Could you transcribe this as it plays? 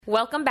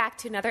Welcome back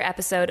to another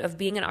episode of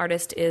Being an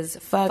Artist is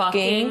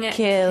fucking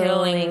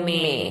killing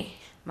me.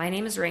 My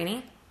name is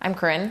Rainey. I'm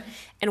Corinne.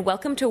 And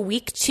welcome to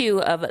week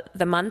 2 of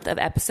the month of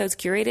episodes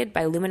curated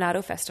by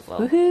Luminato Festival.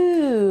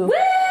 Woohoo!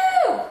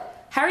 Woo!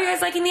 How are you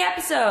guys liking the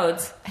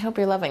episodes? I hope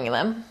you're loving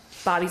them.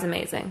 Bobby's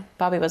amazing.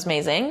 Bobby was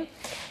amazing.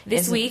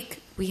 This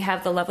week we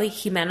have the lovely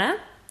Jimena,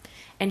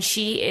 and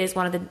she is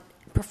one of the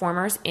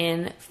performers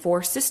in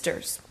Four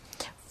Sisters.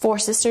 Four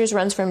Sisters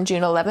runs from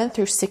June 11th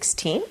through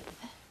 16th.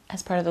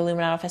 As part of the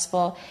Luminato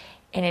Festival,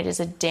 and it is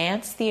a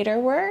dance theater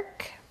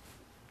work.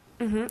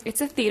 Mm-hmm.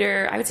 It's a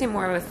theater, I would say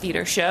more of a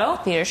theater show.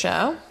 Theater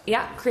show.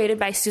 Yeah, created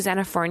by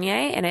Susanna Fournier,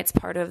 and it's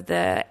part of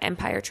the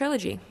Empire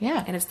trilogy.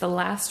 Yeah. And it's the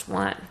last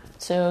one.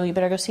 So you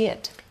better go see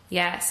it.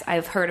 Yes,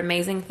 I've heard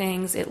amazing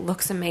things. It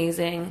looks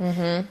amazing.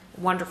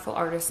 Mm-hmm. Wonderful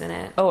artists in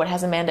it. Oh, it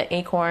has Amanda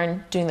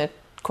Acorn doing the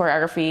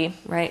choreography.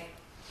 Right.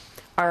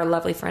 Our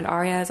lovely friend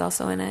Aria is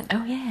also in it.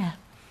 Oh, yeah.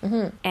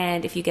 Mm-hmm.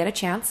 And if you get a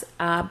chance,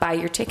 buy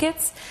your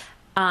tickets.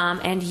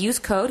 And use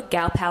code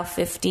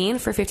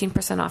GALPAL15 for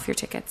 15% off your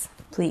tickets.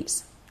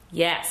 Please.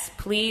 Yes,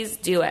 please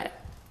do it.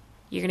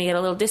 You're going to get a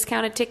little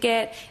discounted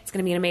ticket. It's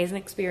going to be an amazing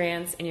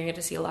experience, and you're going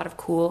to see a lot of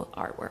cool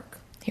artwork.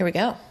 Here we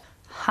go.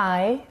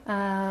 Hi,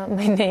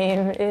 my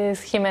name is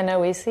Jimena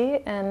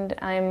Huisi, and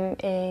I'm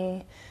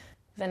a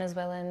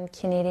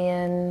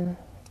Venezuelan-Canadian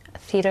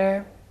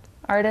theater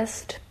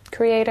artist,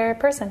 creator,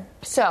 person.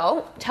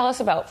 So, tell us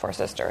about Four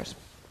Sisters.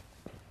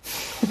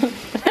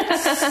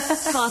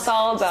 Tell us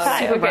all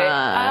about it. Okay.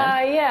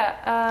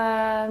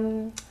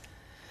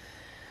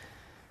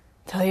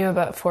 Tell you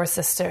about Four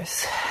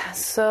Sisters.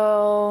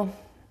 So,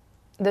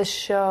 the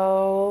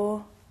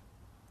show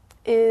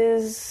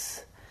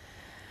is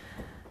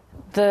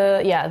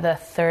the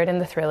third in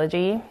the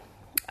trilogy.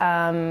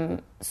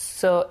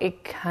 So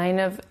it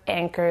kind of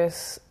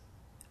anchors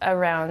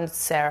around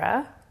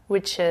Sarah,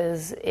 which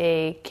is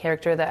a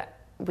character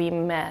that we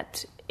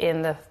met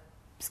in The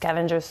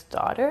Scavenger's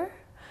Daughter.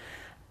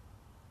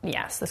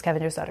 Yes, The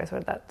Scavenger's Daughter is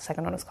what that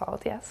second one is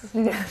called, yes.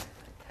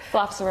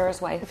 Philosopher's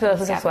Wife.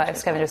 Philosopher's Wife,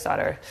 Scavenger's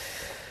Daughter,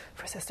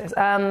 Four Sisters.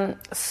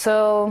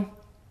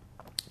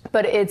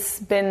 But it's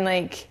been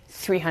like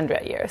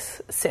 300 years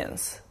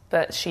since,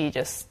 but she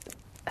just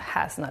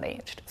has not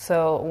aged.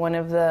 So one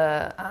of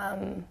the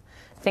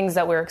things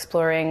that we're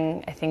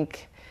exploring, I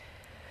think,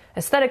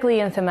 aesthetically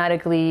and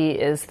thematically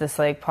is this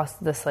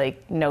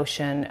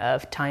notion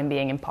of time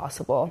being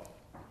impossible,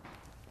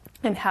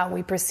 and how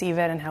we perceive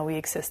it and how we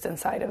exist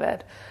inside of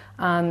it.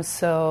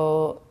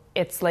 So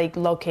it's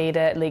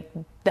located,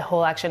 the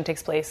whole action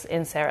takes place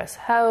in Sarah's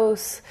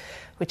house,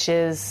 which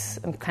is,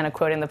 I'm kind of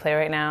quoting the play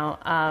right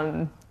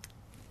now,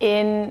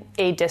 in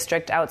a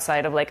district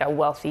outside of a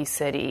wealthy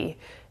city.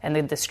 And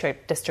the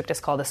district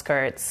is called the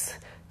Skirts,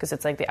 because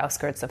it's the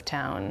outskirts of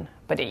town.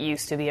 But it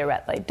used to be a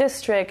red light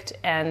district.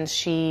 And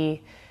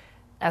she,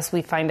 as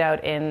we find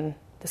out in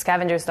The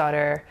Scavenger's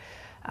Daughter,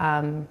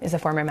 is a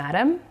former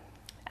madam.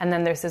 And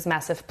then there's this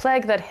massive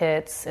plague that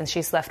hits, and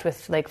she's left with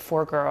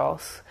 4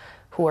 girls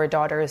who are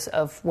daughters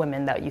of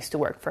women that used to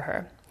work for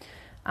her.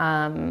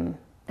 And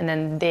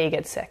then they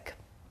get sick.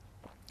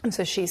 And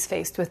so she's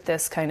faced with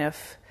this kind of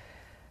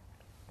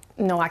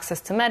no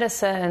access to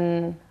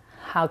medicine.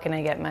 How can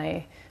I get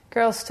my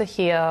girls to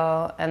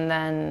heal? And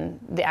then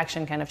the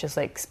action kind of just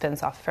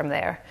spins off from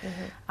there.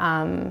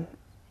 Mm-hmm.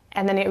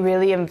 And then it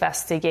really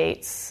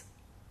investigates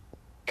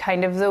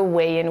kind of the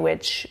way in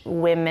which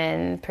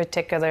women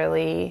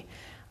particularly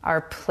are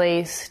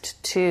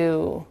placed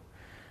to,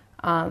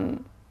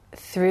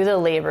 through the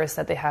labors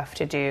that they have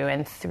to do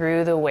and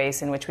through the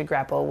ways in which we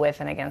grapple with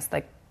and against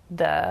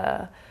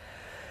the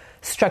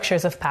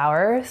structures of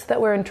powers that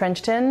we're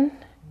entrenched in,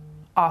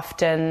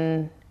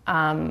 often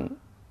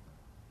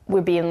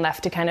we're being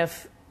left to kind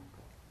of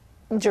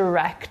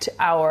direct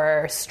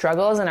our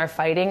struggles and our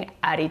fighting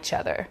at each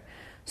other.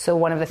 So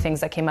one of the things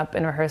that came up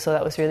in rehearsal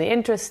that was really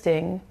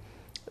interesting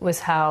was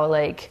how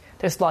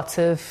there's lots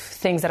of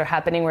things that are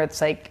happening where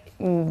it's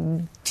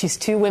these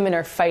 2 women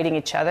are fighting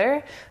each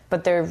other,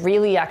 but they're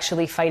really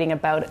actually fighting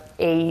about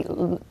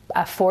a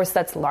force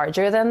that's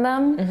larger than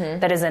them, mm-hmm.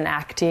 that is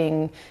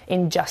enacting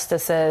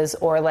injustices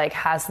or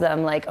has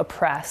them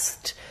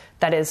oppressed,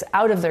 that is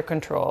out of their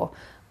control.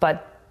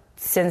 But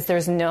since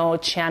there's no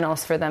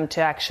channels for them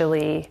to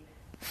actually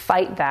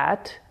fight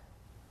that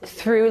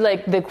through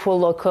the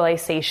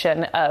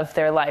localization of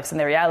their lives and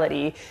their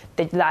reality,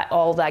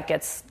 all that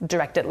gets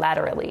directed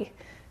laterally,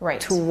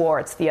 right,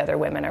 towards the other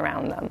women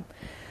around them.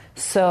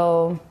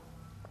 So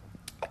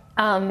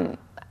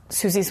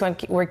Susie's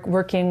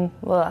working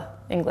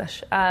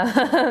English.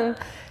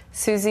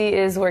 Susie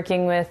is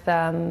working with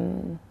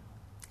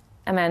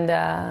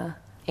Amanda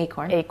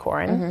Acorn,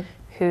 mm-hmm.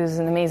 who's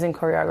an amazing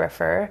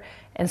choreographer.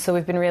 And so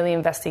we've been really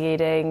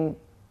investigating,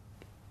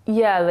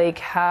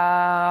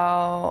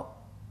 how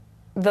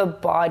the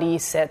body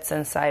sits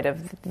inside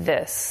of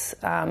this,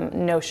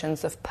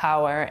 notions of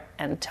power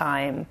and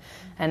time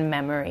and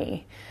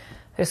memory.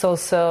 There's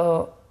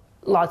also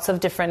lots of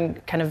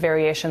different kind of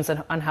variations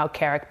on how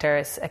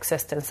characters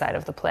exist inside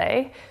of the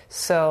play.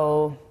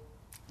 So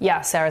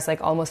Sarah's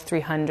like almost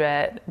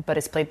 300, but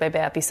is played by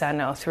Bea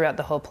Pisano throughout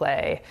the whole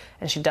play,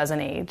 and she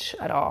doesn't age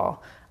at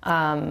all.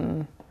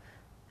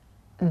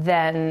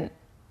 Then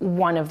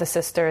one of the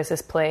sisters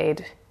is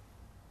played,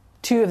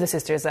 two of the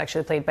sisters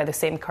actually played by the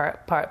same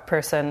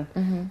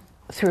person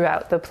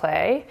throughout the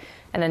play,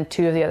 and then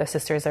two of the other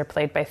sisters are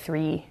played by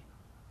three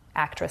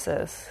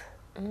actresses.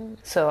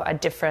 So a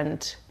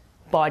different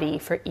body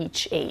for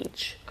each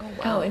age. Oh,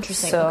 wow. Oh,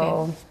 interesting.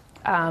 So,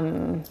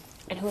 and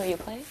who are you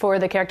playing? For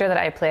the character that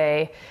I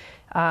play,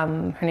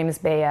 her name is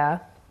Bea,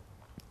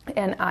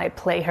 and I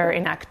play her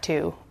in Act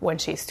 2 when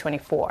she's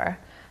 24.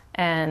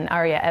 And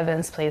Aria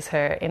Evans plays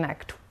her in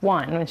Act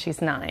 1 when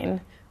she's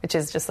 9, which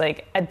is just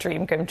like a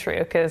dream come true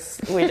because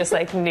we just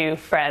like new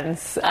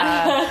friends.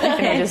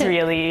 And we're just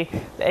really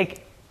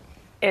like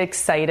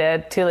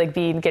excited to like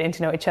be getting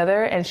to know each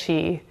other. And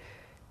she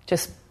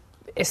just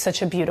is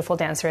such a beautiful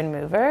dancer and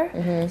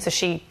mover. So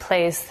she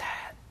plays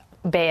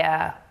Bea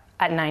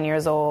at 9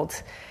 years old.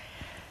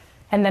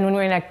 And then when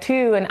we're in Act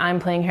 2 and I'm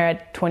playing her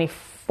at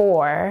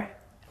 24,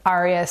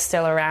 Aria is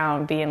still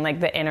around being like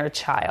the inner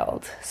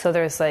child. So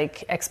there's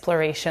like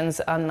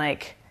explorations on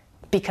like,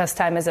 because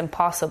time is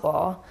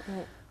impossible,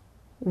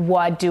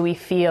 what do we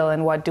feel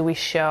and what do we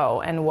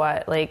show and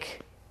what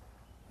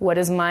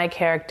is my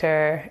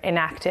character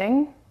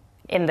enacting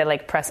in the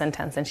like present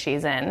tense and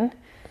she's in.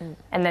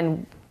 And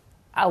then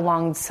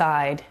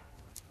alongside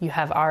you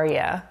have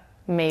Aria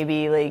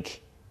maybe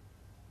like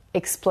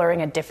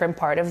exploring a different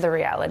part of the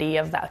reality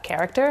of that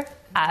character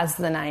as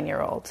the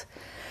 9-year-old.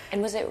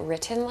 And was it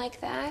written like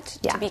that?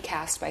 Yeah. To be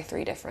cast by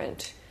 3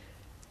 different...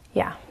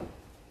 Yeah.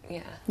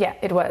 Yeah. Yeah,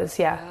 it was,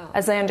 yeah. Wow.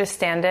 As I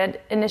understand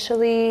it,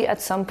 initially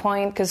at some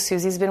point, because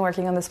Susie's been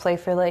working on this play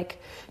for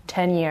like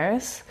 10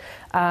 years,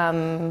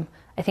 I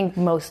think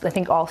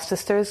all 3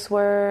 sisters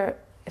were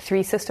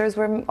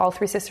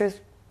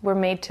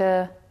made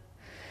to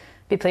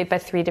be played by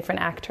 3 different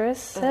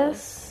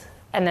actresses.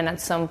 And then at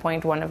some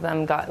point, one of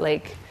them got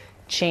like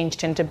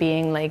changed into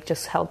being like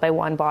just held by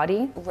one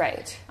body.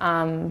 Right.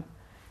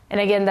 And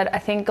again, that I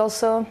think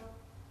also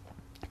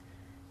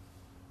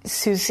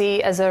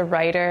Susie as a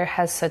writer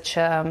has such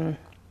an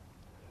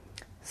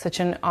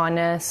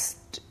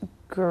honest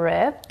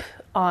grip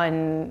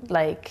on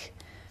like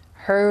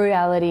her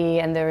reality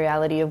and the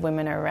reality of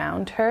women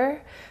around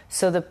her.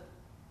 So the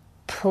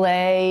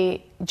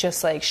play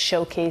just like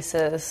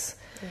showcases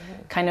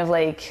kind of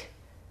like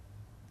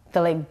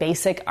the like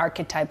basic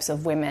archetypes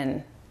of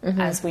women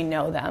as we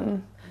know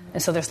them.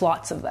 And so there's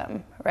lots of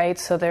them, right?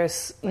 So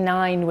there's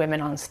 9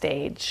 women on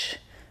stage.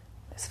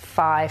 There's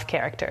 5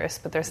 characters,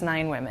 but there's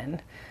 9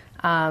 women.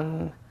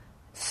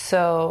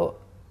 So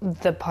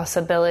the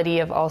possibility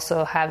of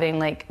also having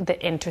like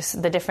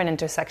the different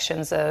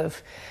intersections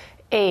of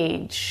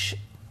age,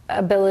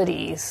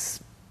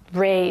 abilities,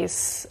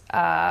 race,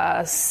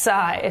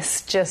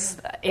 size,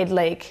 just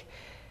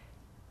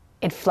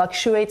it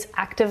fluctuates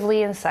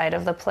actively inside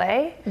of the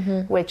play,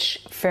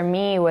 which for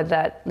me what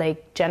that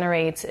like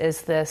generates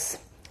is this.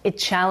 It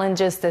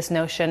challenges this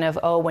notion of,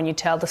 when you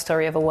tell the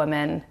story of a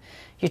woman,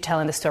 you're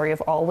telling the story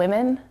of all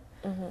women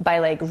by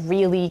like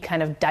really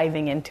kind of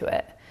diving into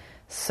it.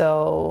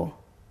 So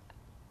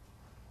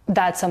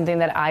that's something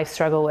that I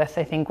struggle with,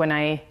 I think, when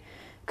I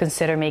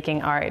consider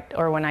making art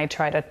or when I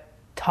try to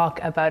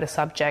talk about a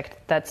subject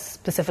that's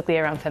specifically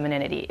around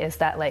femininity, is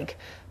that like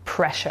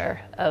pressure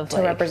of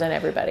to represent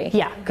everybody.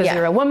 Yeah, because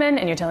you're a woman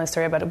and you're telling a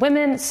story about a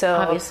woman. So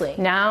obviously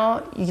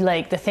now,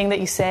 like the thing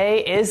that you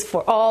say is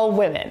for all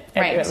women.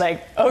 And right. You're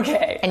like,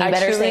 okay, and you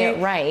better say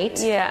it right,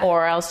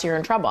 or else you're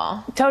in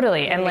trouble.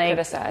 Totally, and like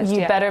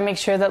you better make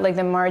sure that like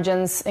the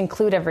margins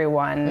include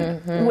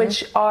everyone,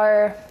 which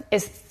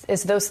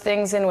is those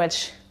things in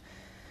which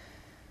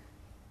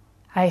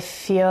I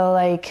feel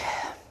like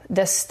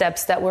the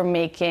steps that we're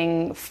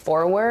making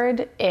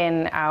forward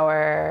in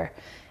our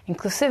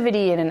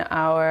inclusivity and in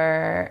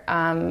our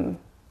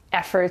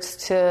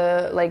efforts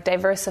to like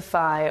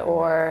diversify,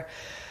 or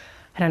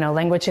I don't know,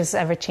 language is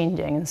ever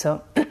changing, and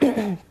so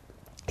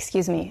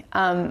excuse me,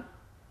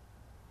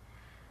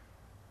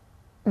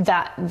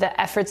 that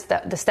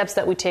the steps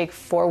that we take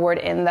forward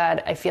in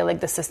that, I feel like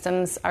the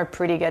systems are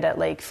pretty good at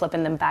like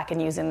flipping them back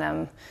and using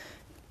them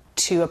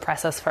to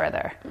oppress us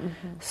further.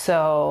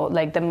 So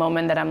like the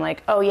moment that I'm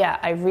like, oh yeah,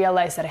 I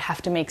realize that I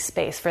have to make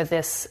space for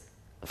this,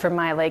 for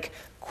my like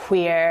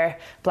queer,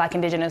 Black,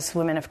 Indigenous,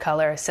 women of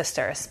color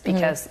sisters,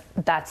 because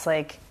that's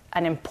like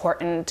an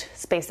important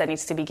space that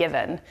needs to be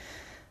given,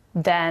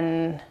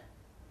 then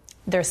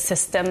there's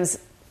systems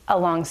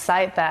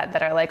alongside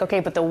that are like, okay,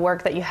 but the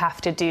work that you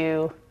have to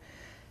do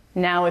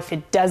now, if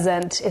it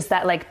doesn't, is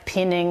that like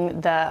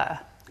pinning the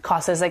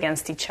causes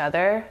against each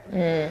other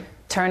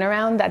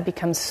turnaround that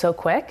becomes so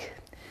quick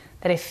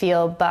that I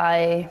feel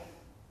by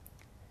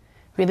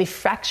really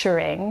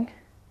fracturing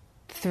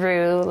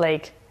through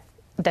like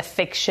the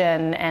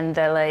fiction and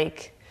the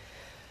like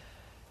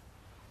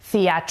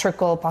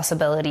theatrical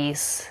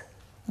possibilities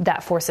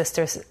that Four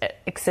Sisters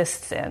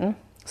exists in.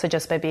 So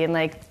just by being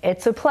like,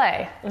 it's a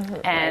play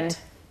and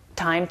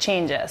time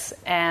changes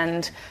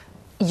and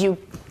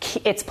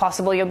it's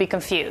possible you'll be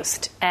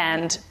confused,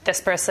 and this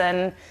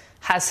person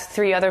has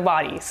 3 other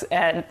bodies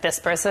and this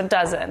person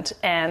doesn't,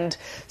 and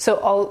so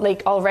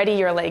already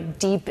you're like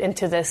deep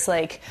into this,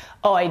 like,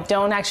 oh, I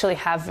don't actually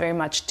have very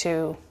much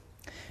to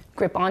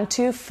grip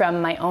onto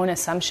from my own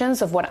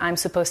assumptions of what I'm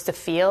supposed to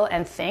feel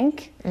and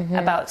think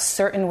about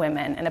certain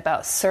women and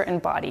about certain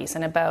bodies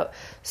and about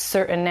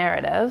certain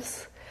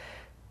narratives.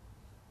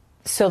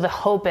 So the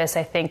hope is,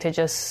 I think,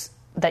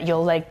 that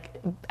you'll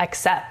like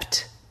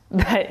accept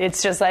that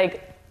it's just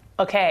like,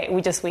 okay,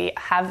 we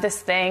have this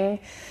thing.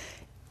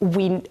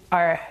 We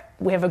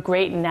have a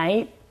great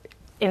night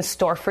in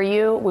store for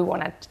you. We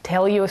want to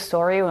tell you a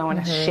story. We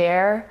want to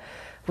share.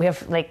 We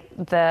have like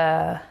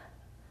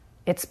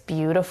it's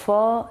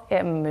beautiful.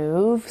 It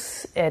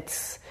moves.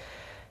 It's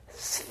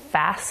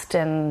fast,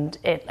 and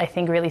it, I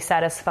think, really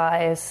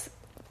satisfies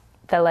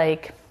the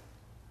like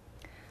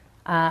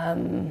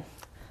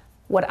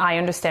what I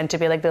understand to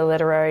be like the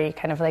literary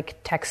kind of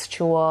like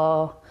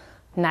textual,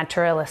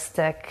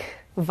 naturalistic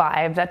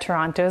vibe that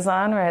Toronto's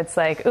on, where it's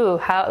like, ooh,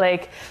 how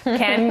like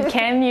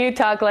can you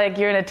talk like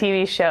you're in a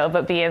TV show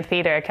but be in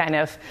theater kind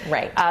of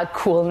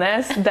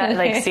coolness that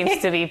like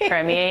seems to be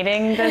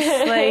permeating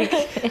this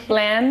like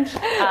land,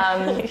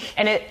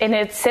 and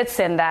it sits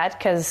in that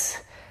because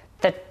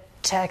the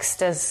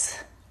text is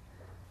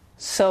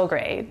so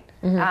great,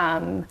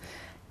 and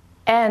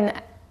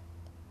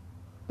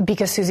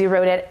because Susie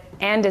wrote it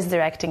and is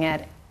directing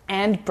it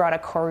and brought a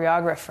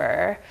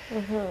choreographer,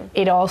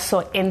 it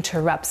also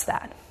interrupts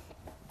that.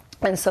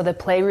 And so the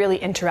play really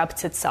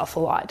interrupts itself a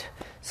lot.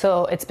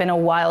 So it's been a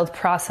wild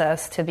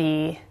process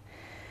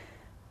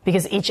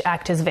because each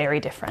act is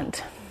very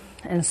different.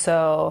 And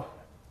so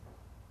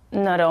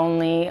not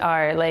only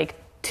are like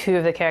 2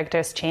 of the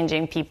characters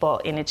changing people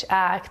in each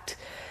act,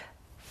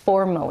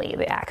 formally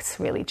the acts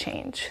really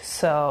change.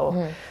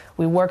 So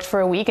we worked for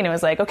a week and it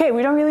was like, okay,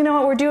 we don't really know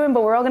what we're doing,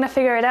 but we're all going to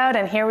figure it out,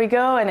 and here we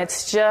go, and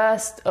it's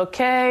just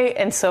okay.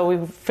 And so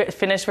we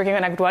finished working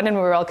on Act 1 and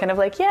we were all kind of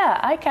like, yeah,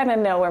 I kind of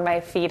know where my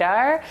feet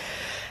are.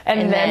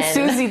 And then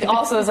Susie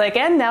also was like,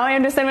 and now I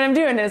understand what I'm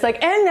doing. And it's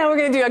like, and now we're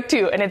going to do Act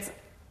 2. And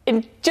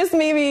it just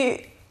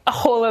maybe a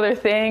whole other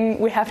thing.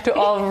 We have to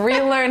all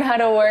relearn how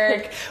to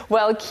work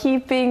while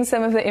keeping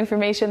some of the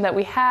information that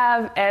we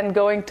have and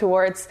going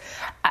towards,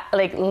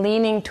 like,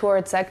 leaning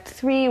towards Act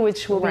 3,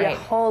 which will be a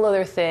whole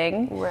other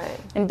thing. Right.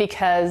 And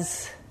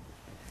because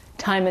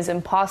time is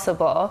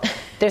impossible,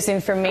 there's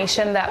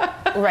information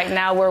that right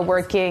now we're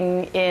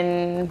working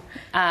in,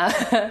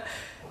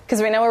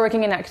 because right now we're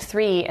working in Act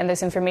 3, and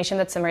there's information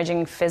that's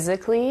emerging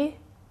physically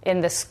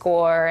in the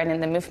score and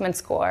in the movement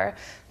score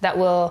that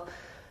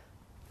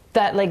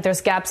like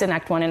there's gaps in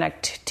Act 1 and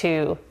Act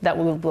 2 that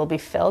will be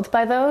filled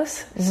by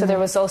those. So there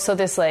was also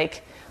this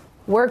like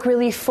work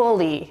really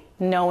fully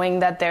knowing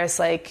that there's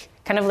like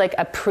kind of like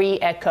a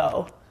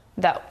pre-echo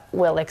that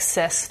will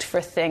exist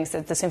for things,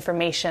 that this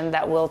information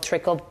that will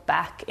trickle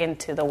back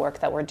into the work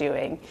that we're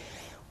doing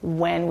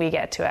when we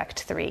get to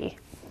Act 3.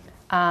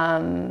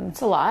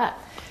 It's a lot.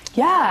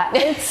 Yeah,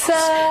 it's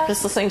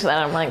just listening to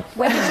that, I'm like,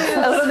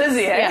 a little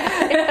dizzy.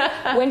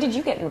 Yeah. When did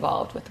you get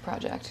involved with the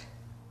project?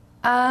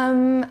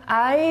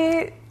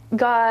 I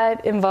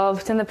got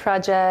involved in the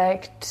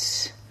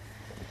project,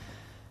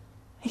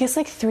 I guess,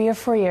 like 3 or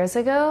 4 years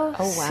ago.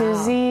 Oh, wow.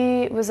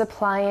 Susie was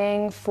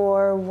applying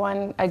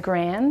for a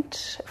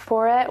grant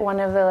for it, one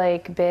of the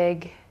like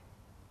big,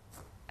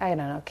 I don't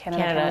know,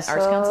 Canada Arts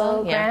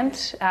Council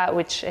grant,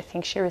 which I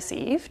think she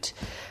received.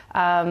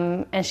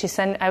 And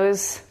I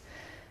was,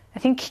 I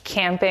think,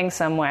 camping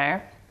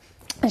somewhere,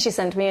 and she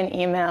sent me an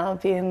email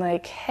being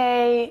like,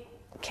 hey,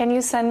 can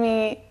you send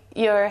me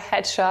your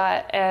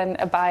headshot and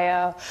a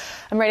bio?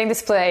 I'm writing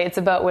this play. It's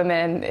about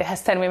women. It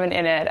has 10 women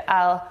in it.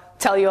 I'll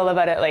tell you all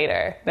about it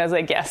later. And I was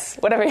like, yes,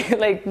 whatever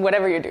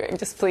you're doing,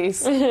 just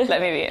please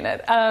let me be in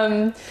it.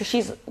 'Cause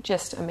she's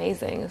just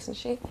amazing, isn't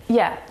she?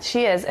 Yeah,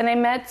 she is. And I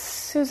met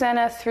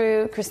Susanna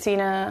through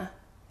Christina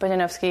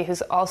Bojanovsky,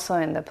 who's also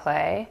in the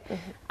play.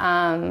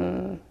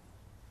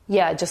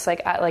 Yeah, just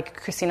like at like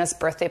Christina's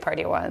birthday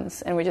party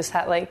once, and we just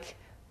had like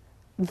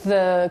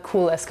the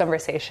coolest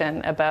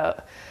conversation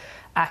about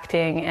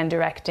acting and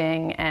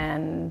directing,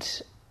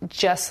 and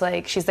just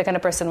like she's the kind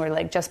of person where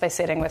like just by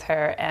sitting with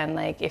her and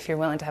like if you're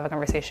willing to have a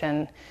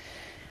conversation,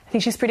 I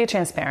think she's pretty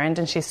transparent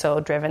and she's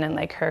so driven in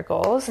like her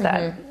goals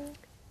that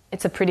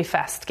it's a pretty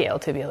fast scale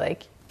to be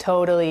like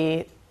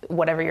totally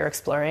whatever you're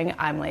exploring,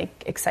 I'm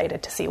like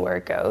excited to see where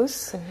it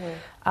goes.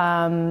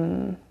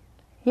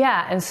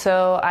 Yeah, and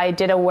so I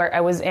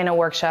was in a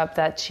workshop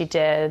that she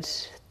did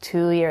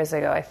 2 years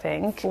ago, I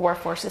think. For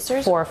Four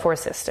Sisters? For Four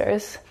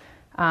Sisters,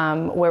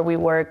 where we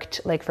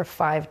worked like for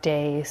 5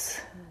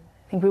 days.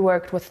 I think we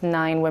worked with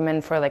 9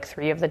 women for like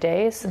 3 of the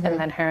days, and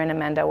then her and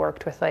Amanda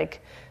worked with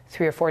like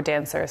 3 or 4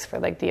 dancers for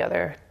like the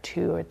other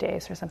 2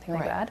 days or something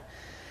like that.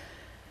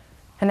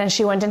 And then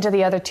she went into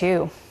the other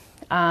 2.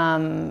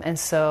 And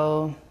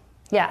so,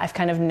 yeah, I've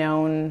kind of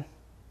known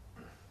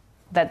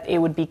that it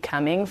would be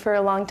coming for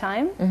a long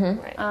time,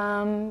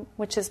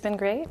 which has been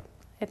great.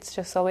 It's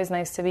just always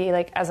nice to be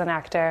like, as an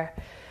actor,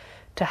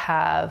 to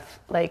have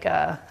like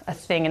a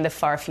thing in the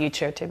far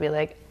future to be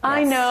like,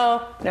 I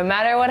know, no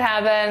matter what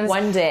happens,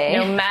 one day,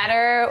 no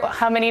matter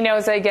how many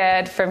no's I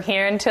get from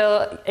here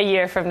until a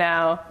year from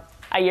now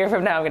I'm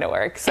going to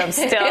work. So I'm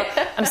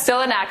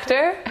still an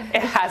actor.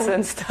 It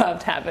hasn't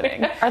stopped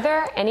happening. Are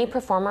there any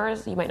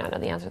performers, you might not know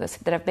the answer to this,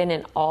 that have been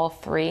in all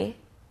three?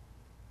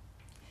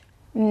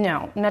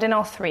 No, not in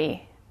all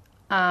three.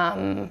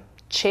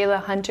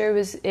 Shayla Hunter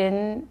was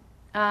in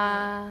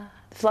The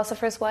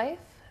Philosopher's Wife,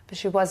 but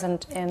she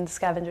wasn't in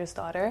Scavenger's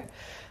Daughter.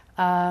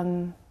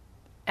 And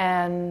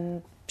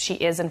she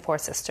is in Four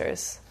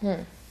Sisters.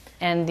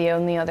 And the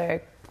only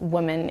other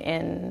woman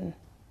in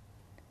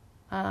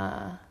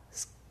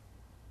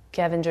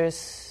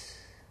Scavenger's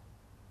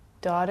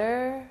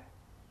Daughter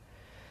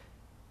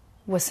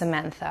was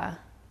Samantha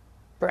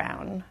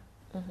Brown.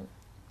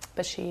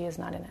 But she is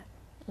not in it.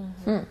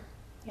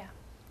 Yeah.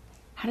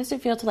 How does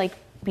it feel to like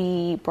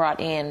be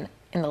brought in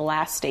the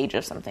last stage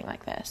of something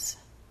like this?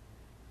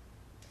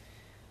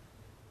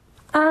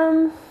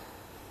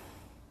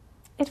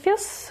 It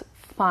feels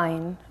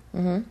fine.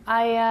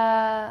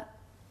 I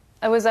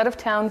was out of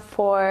town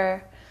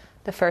for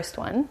the first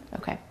one.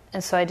 Okay.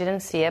 And so I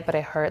didn't see it, but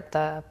I heard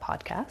the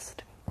podcast.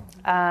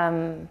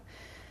 And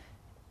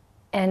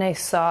I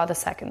saw the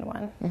second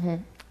one.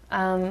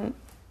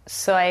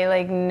 So I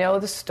like know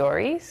the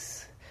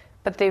stories,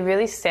 but they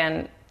really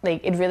stand,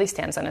 like it really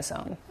stands on its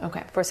own.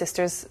 Okay. Four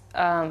Sisters,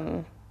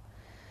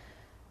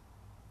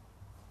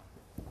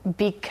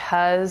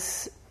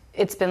 because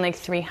it's been like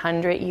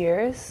 300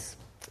 years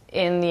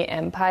in the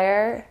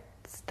empire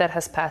that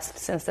has passed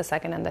since the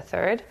second and the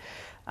third.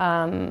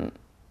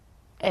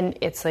 And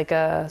it's like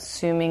a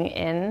zooming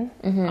in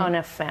on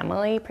a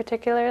family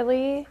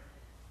particularly.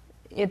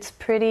 It's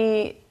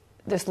pretty,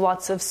 there's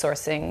lots of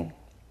sourcing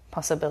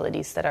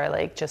possibilities that are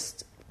like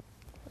just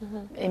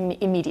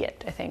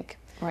immediate, I think.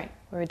 Right.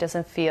 Where it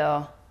doesn't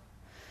feel,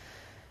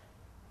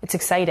 it's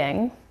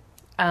exciting.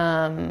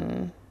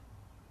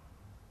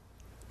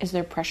 Is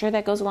there pressure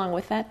that goes along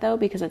with that though?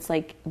 Because it's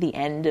like the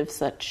end of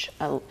such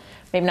a,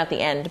 maybe not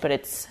the end, but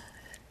it's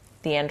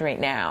the end right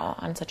now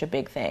on such a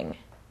big thing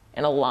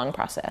and a long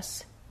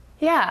process.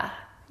 Yeah,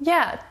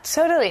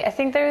 totally. I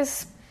think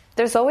there's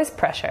always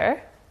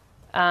pressure.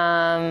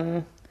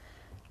 I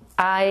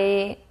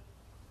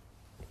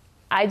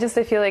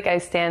feel like I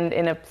stand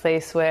in a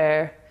place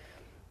where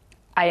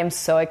I am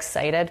so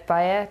excited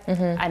by it,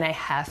 and I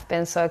have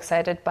been so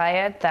excited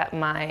by it that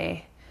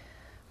my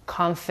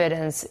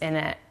confidence in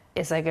it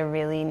is like a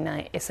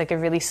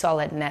really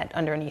solid net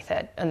underneath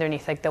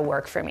like the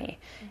work for me.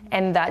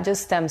 And that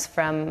just stems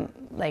from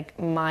like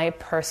my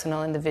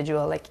personal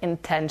individual like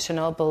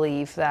intentional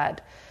belief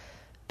that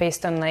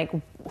based on like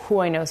who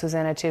I know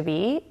Susanna to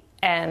be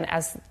and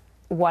as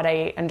what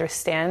I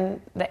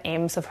understand the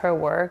aims of her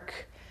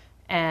work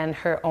and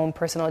her own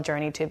personal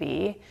journey to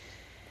be,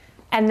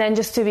 and then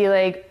just to be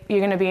like, you're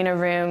going to be in a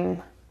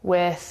room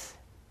with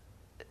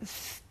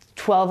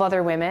 12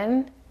 other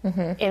women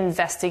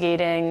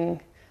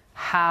investigating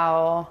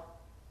how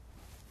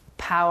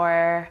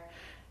power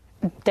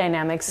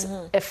dynamics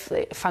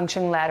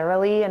function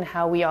laterally and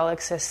how we all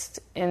exist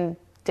in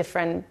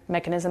different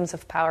mechanisms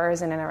of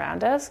powers in and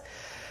around us.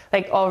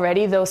 Like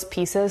already those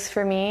pieces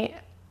for me,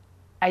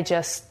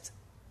 it's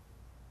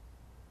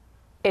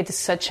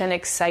such an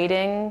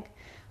exciting,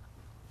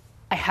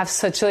 I have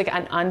such like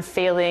an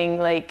unfailing,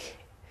 like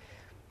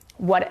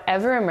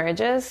whatever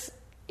emerges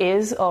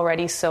is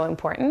already so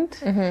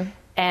important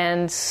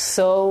and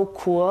so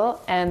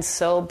cool and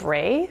so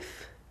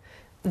brave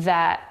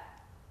that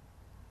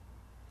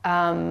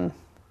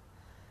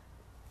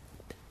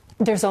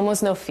there's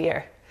almost no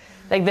fear.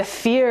 Like the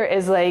fear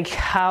is like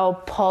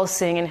how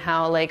pulsing and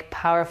how like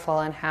powerful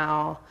and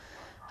how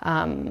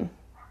to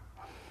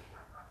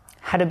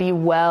be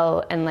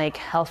well and like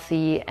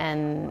healthy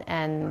and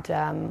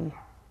how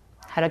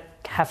to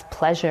have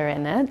pleasure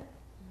in it.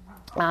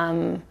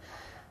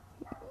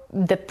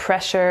 The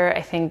pressure,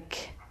 I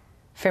think,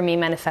 for me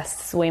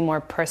manifests way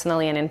more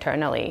personally and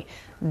internally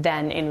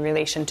than in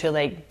relation to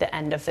like the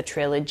end of the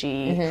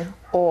trilogy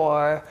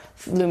or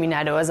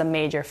Luminato as a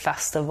major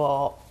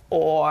festival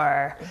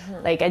or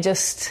like I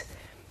just,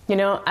 I'm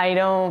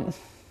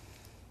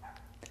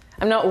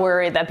not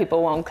worried that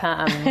people won't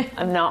come.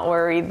 I'm not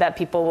worried that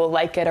people will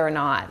like it or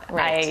not.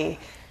 Right.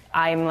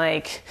 I'm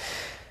like,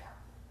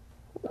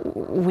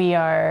 we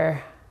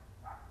are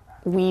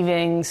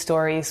weaving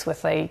stories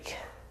with like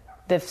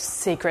the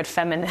sacred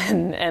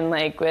feminine and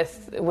like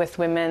with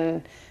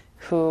women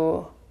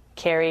who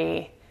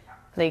carry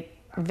like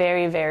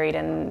very varied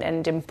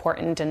and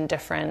important and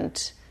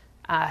different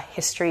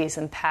histories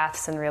and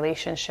paths and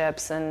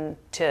relationships and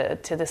to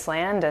this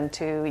land and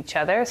to each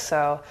other.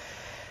 So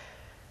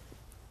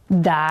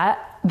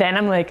that then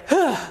I'm like,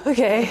 oh,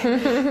 okay,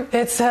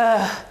 it's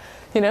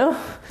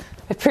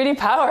it's pretty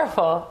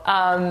powerful.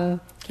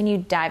 Can you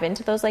dive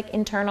into those like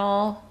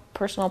internal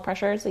personal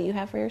pressures that you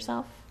have for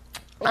yourself?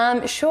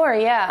 Sure,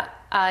 yeah.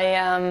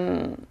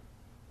 I've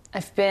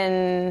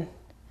been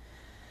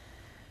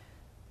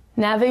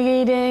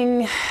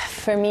Navigating,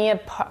 for me,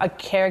 a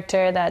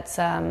character that's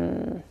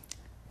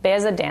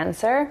Bea's a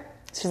dancer.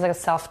 She's like a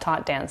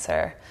self-taught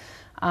dancer.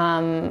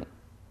 And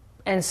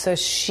so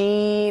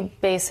she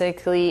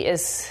basically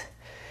is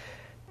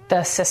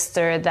the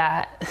sister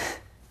that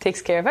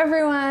takes care of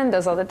everyone,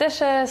 does all the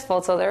dishes,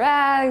 folds all the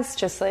rags,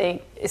 just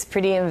like is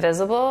pretty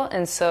invisible.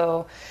 And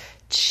so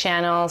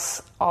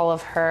channels all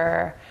of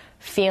her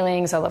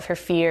feelings, all of her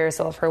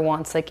fears, all of her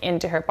wants, like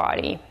into her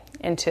body,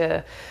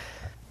 into,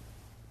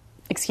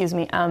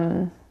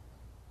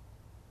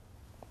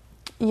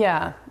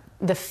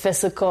 the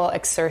physical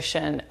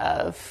exertion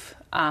of,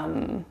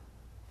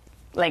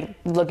 like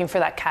looking for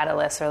that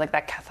catalyst or like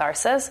that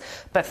catharsis,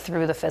 but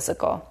through the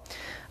physical.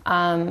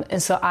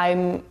 And so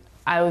I'm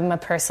a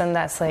person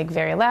that's like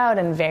very loud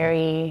and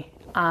very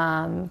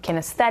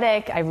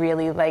kinesthetic.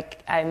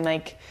 I'm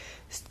like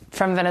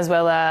from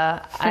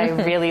Venezuela. I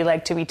really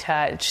like to be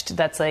touched.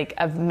 That's like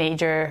a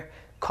major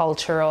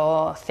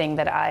cultural thing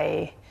that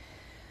I've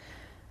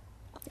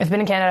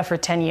been in Canada for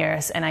 10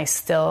 years and I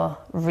still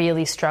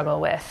really struggle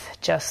with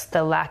just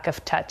the lack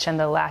of touch and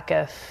the lack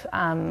of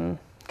kind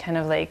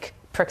of like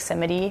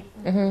proximity.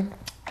 In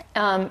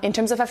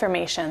terms of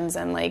affirmations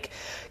and like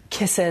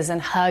kisses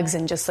and hugs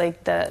and just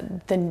like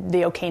the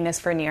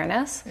okayness for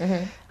nearness.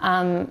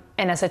 And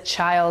as a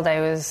child,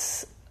 I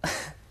was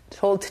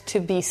told to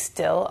be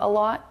still a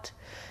lot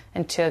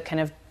and to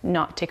kind of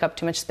not take up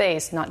too much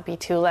space, not be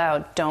too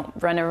loud, don't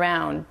run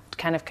around,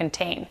 kind of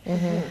contain.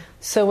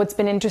 So what's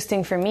been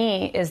interesting for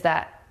me is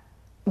that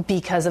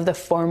because of the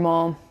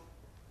formal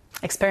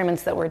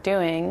experiments that we're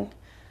doing,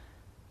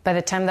 by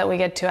the time that we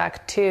get to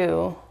Act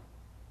 2,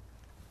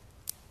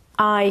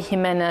 I,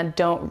 Jimena,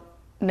 don't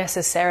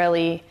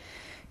necessarily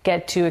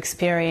get to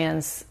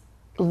experience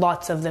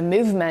lots of the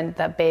movement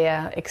that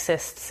Bea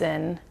exists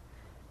in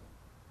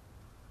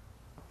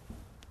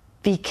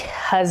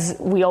because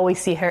we always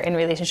see her in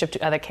relationship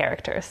to other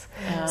characters.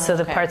 So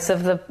the parts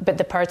of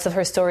the parts of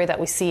her story that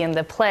we see in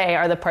the play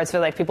are the parts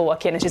where like people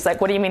walk in and she's like,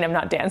 "What do you mean I'm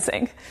not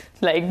dancing?"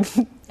 Like,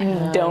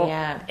 don't.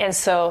 Yeah. And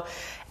so,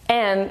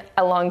 and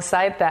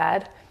alongside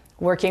that,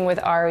 working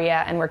with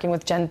Aria and working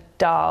with Jen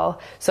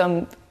Dahl, so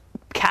I'm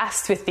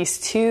cast with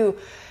these two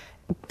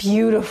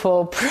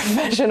beautiful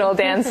professional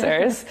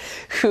dancers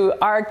who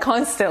are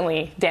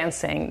constantly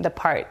dancing the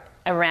part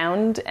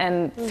around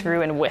and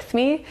through and with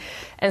me.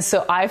 And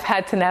so I've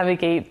had to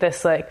navigate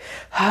this like,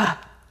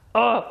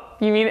 oh,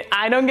 you mean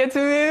I don't get to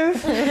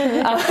move?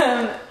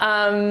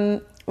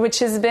 Which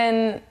has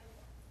been,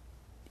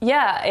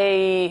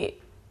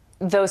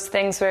 those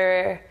things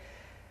where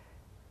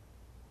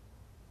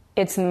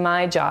it's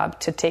my job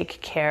to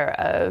take care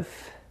of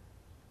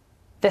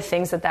the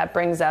things that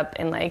brings up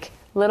in like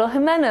little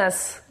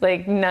Jimena's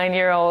like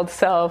 9-year-old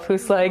self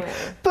who's like,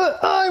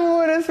 but I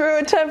want to throw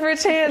a temper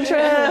tantrum.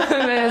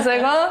 And it's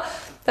like, well,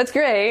 that's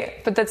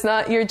great, but that's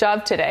not your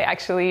job today.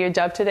 Actually, your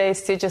job today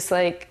is to just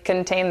like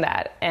contain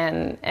that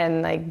and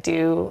like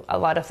do a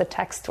lot of the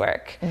text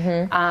work.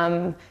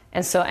 And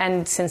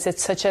since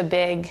it's such a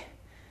big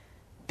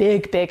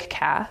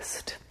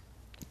cast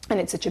and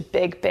it's such a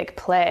big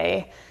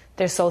play,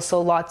 there's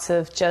also lots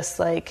of just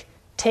like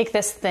take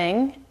this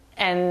thing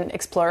and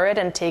explore it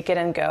and take it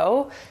and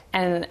go.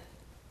 And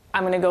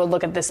I'm going to go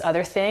look at this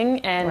other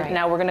thing. And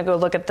now we're going to go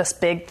look at this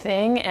big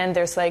thing. And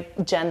there's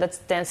like Jen that's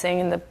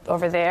dancing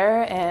over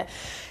there.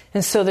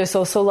 And so there's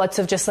also lots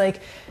of just like,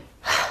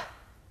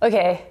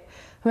 okay,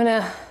 I'm going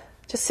to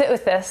just sit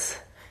with this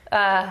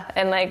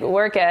and like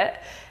work it.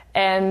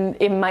 And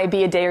it might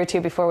be a day or two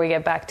before we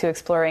get back to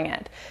exploring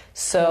it.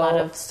 So a lot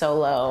of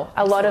solo.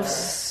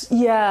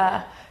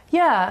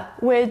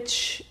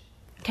 Which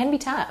can be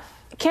tough.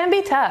 Can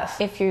be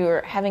tough. If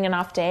you're having an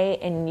off day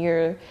and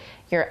you're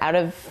out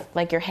of,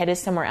 like, your head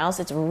is somewhere else,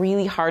 it's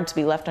really hard to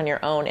be left on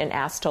your own and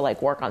asked to,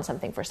 like, work on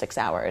something for 6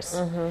 hours.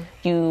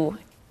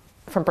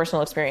 From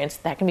personal experience,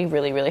 that can be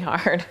really, really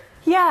hard.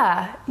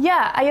 Yeah.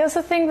 I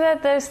also think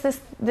that there's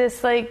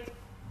this like,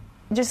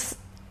 just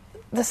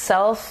the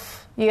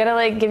self, you gotta,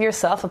 like, give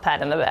yourself a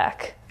pat in the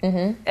back.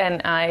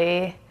 And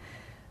I'm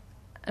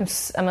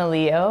a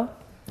Leo.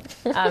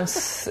 I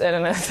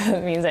don't know if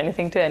that means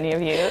anything to any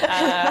of you,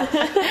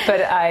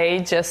 but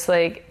I just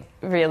like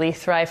really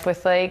thrive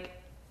with like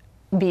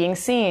being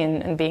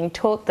seen and being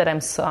told that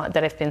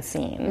that I've been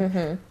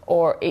seen,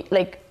 or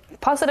like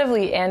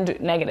positively and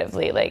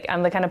negatively. Like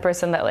I'm the kind of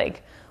person that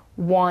like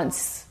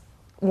wants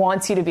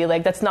you to be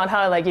like, that's not how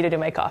I like you to do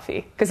my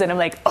coffee, because then I'm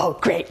like, oh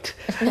great,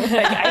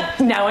 like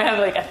now I have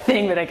like a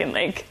thing that I can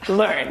like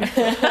learn,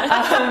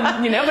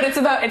 but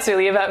it's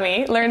really about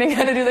me learning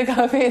how to do the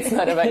coffee. It's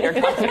not about your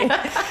coffee.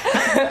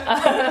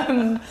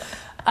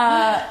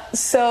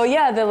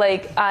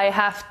 I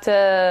have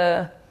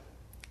to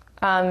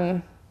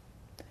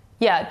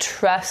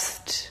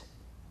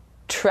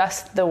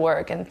trust the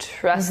work and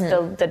trust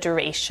the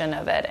duration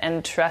of it,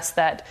 and trust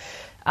that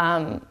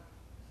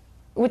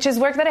which is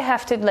work that I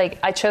have to, like,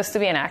 I chose to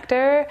be an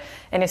actor,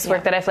 and it's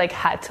work that I've, like,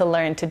 had to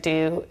learn to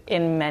do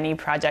in many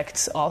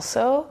projects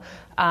also.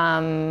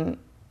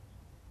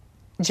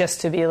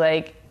 Just to be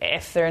like,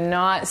 if they're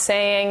not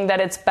saying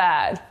that it's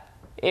bad,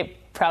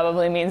 it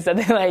probably means that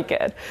they like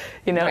it.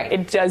 You know, Right.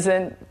 it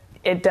doesn't,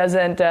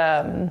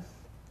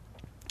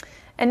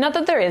 and not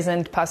that there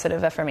isn't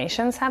positive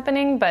affirmations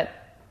happening, but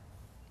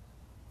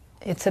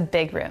it's a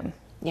big room.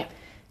 Yeah.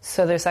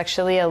 So there's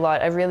actually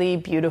a really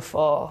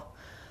beautiful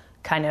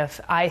kind of,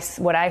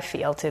 what I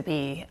feel to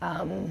be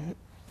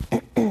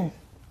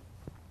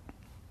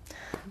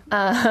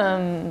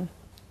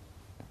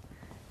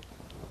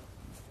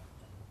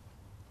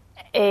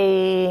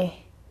a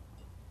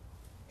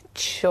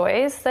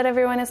choice that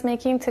everyone is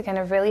making to kind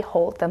of really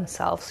hold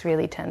themselves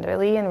really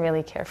tenderly and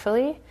really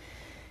carefully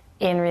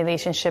in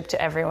relationship to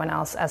everyone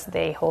else as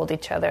they hold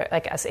each other,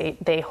 like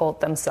they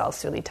hold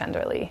themselves really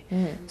tenderly.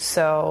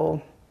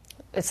 So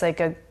it's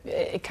like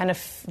it kind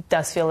of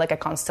does feel like a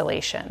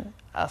constellation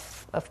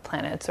of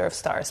planets or of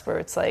stars, where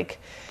it's like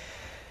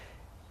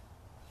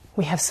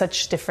we have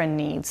such different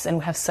needs and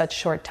we have such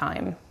short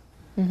time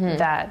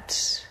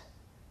that,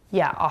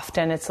 yeah,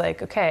 often it's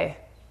like, okay,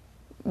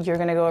 you're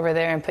going to go over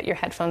there and put your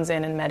headphones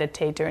in and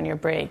meditate during your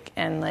break,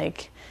 and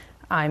like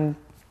I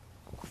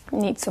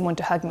need someone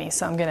to hug me,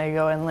 so I'm going to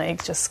go and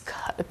like just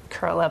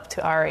curl up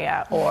to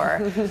Aria,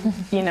 or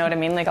you know what I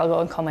mean, like I'll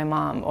go and call my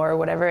mom or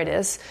whatever it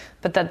is,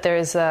 but that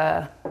there's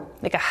a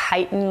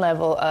heightened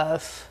level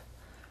of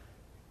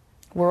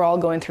we're all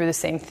going through the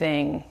same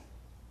thing.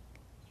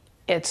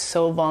 It's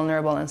so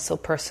vulnerable and so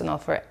personal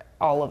for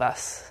all of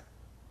us.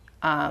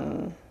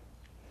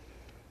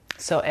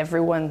 So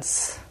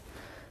everyone's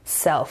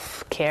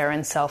self-care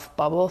and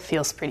self-bubble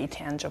feels pretty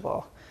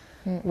tangible,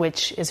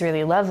 which is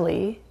really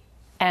lovely,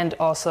 and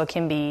also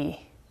can be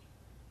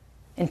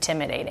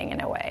intimidating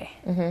in a way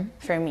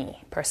for me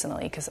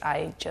personally, because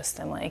I just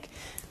am like,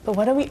 but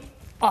what do we,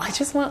 I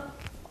just want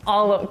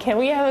can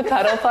we have a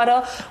cuddle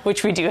puddle?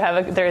 Which we do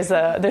have. There's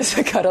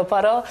a cuddle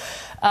puddle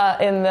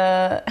in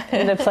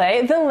the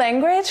play. The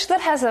language that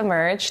has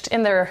emerged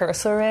in the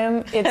rehearsal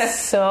room, it's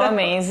so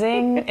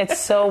amazing. It's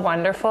so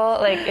wonderful.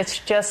 Like, it's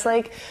just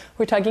like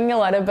we're talking a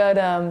lot about.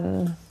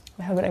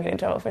 I hope I don't get in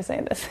trouble for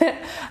saying this.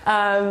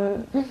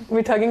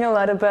 We're talking a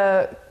lot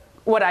about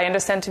what I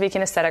understand to be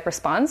kinesthetic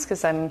response,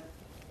 because I'm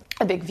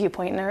a big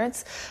viewpoint nerd.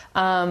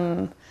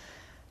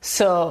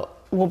 So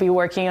we'll be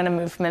working on a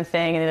movement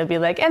thing, and it'll be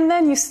like, and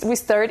then we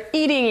start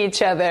eating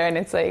each other, and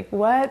it's like,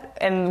 what?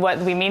 And what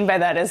we mean by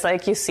that is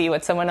like, you see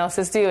what someone else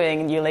is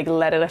doing, and you like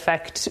let it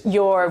affect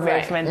your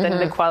movement and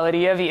the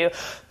quality of you.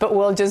 But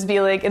we'll just be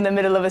like in the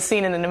middle of a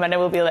scene, and then Amanda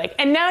will be like,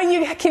 and now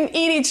you can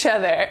eat each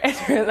other, and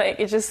we're like,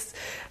 it just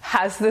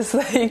has this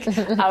like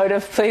out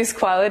of place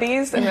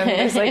qualities, and then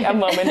there's like a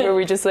moment where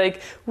we just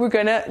like we're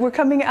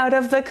coming out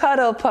of the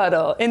cuddle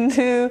puddle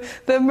into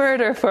the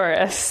murder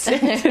forest.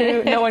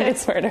 No one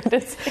gets murdered.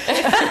 It's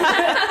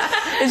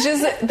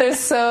just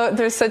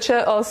there's such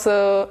a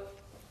also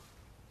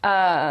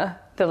the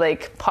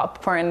like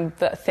popcorn,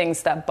 the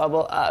things that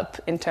bubble up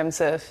in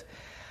terms of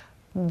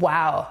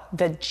wow,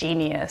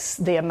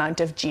 the amount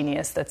of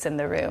genius that's in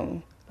the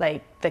room.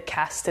 Like the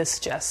cast is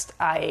just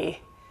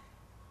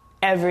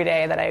every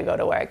day that I go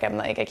to work, I'm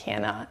like, I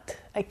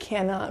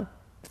cannot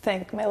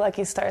thank my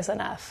lucky stars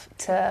enough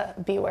to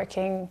be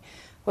working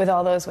with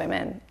all those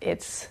women.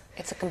 It's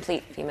a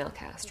complete female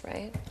cast,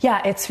 right?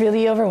 Yeah, it's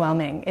really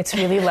overwhelming. It's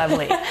really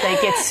lovely.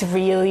 Like, it's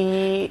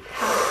really...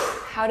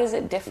 How does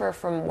it differ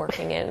from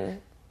working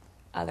in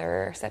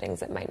other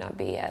settings that might not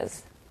be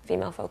as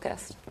female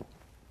focused?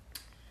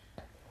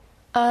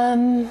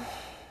 I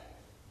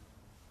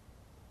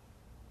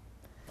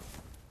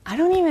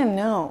don't even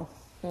know.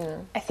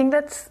 No. I think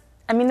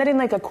I mean that in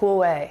like a cool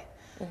way.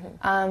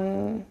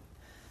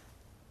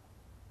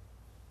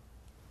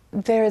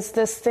 There's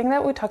this thing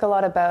that we talk a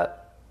lot about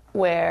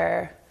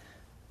where,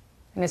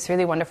 and it's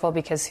really wonderful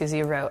because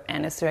Susie wrote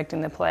and is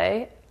directing the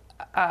play,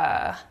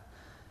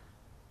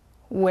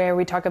 where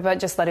we talk about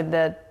just letting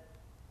the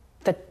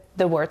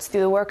words do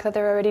the work that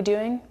they're already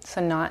doing.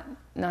 So not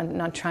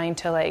trying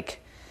to like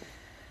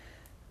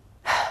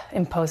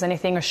impose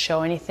anything or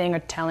show anything or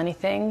tell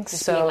anything.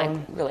 Just so being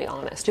like really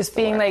honest. just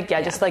being like,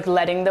 just like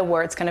letting the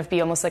words kind of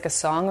be almost like a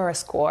song or a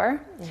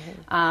score,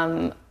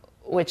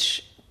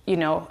 which, you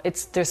know,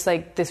 there's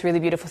like this really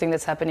beautiful thing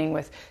that's happening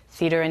with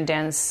theater and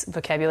dance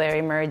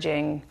vocabulary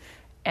merging,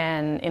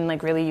 and in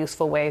like really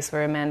useful ways,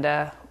 where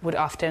Amanda would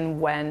often,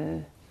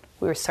 when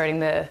we were starting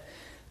the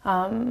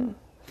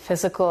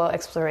physical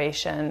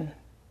exploration,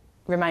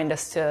 remind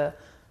us to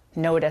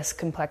notice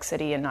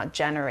complexity and not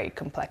generate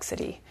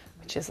complexity,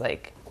 which is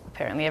like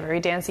apparently a very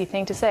dancey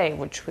thing to say,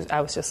 I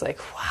was just like,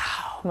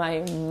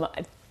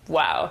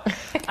 wow.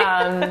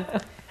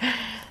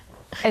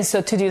 And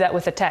so to do that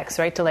with the text,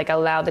 right? To like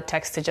allow the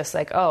text to just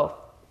like, for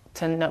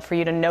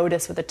you to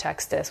notice what the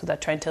text is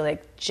without trying to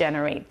like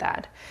generate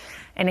that.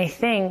 And I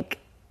think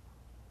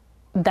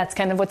that's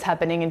kind of what's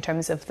happening in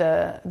terms of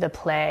the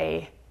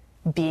play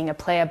being a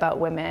play about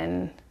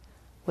women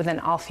with an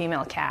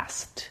all-female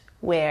cast,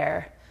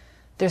 where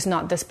there's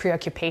not this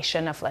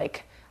preoccupation of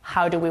like,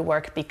 how do we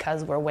work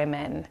because we're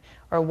women,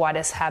 or what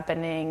is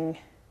happening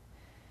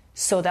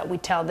so that we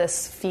tell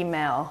this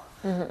female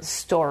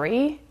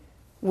story.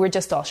 We're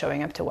just all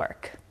showing up to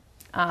work.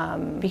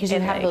 Because you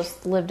in, have like,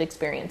 those lived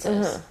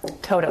experiences.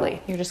 Totally.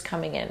 You're just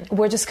coming in.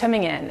 We're just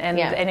coming in, and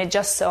Yeah. and it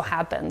just so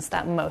happens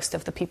that most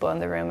of the people in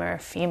the room are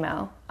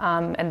female,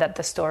 and that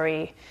the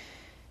story.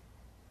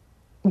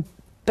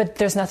 But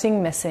there's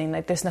nothing missing.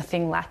 Like, there's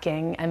nothing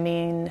lacking. I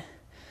mean,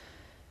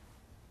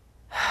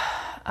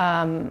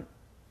 I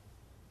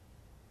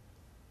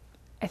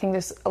think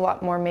there's a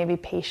lot more maybe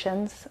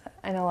patience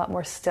and a lot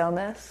more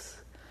stillness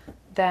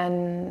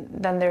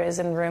than there is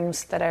in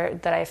rooms that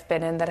I've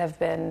been in that have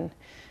been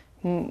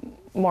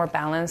more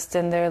balanced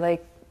in their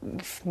like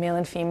male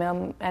and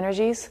female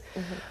energies.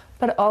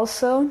 But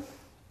also,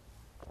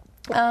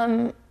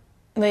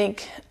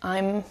 like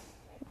I'm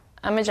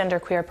a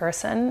genderqueer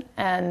person,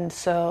 and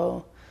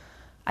so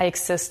I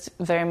exist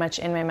very much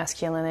in my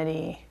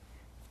masculinity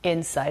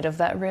inside of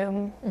that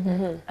room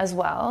as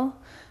well.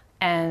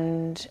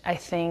 And I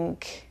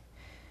think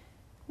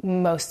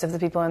most of the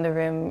people in the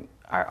room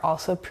are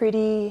also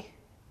pretty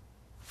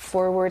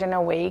forward and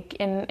awake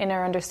in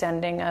our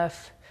understanding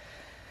of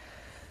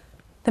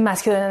the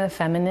masculine and the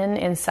feminine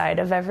inside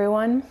of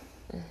everyone.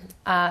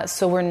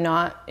 So we're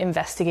not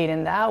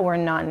investigating that, we're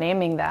not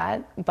naming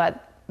that,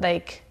 but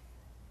like,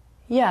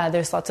 yeah,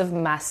 there's lots of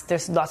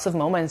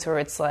moments where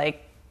it's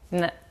like,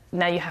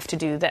 now you have to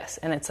do this,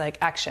 and it's like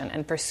action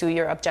and pursue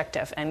your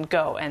objective and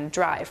go and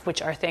drive,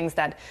 which are things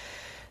that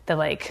the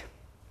like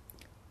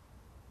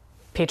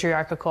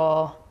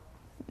patriarchal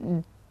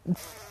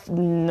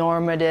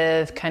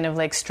normative kind of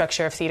like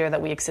structure of theater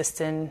that we exist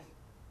in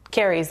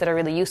carries that are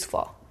really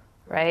useful,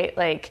 right?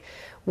 Like,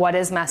 what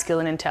is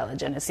masculine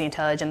intelligence? It's the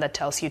intelligence that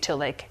tells you to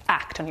like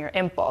act on your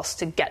impulse,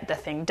 to get the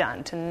thing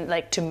done,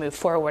 to move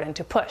forward and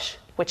to push,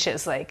 which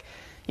is like,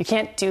 you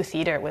can't do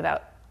theater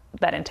without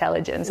that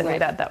intelligence and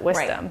without that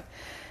wisdom. Right.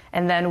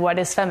 And then what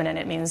is feminine?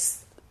 It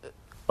means,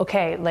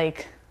 okay,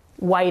 like,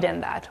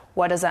 widen that.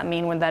 What does that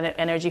mean when that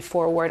energy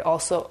forward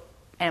also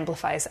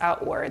amplifies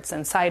outwards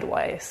and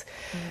sideways?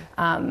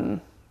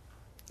 Can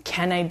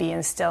I be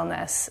in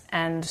stillness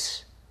and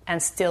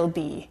still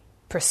be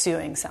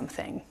pursuing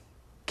something?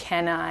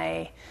 Can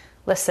I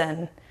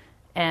listen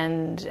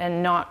and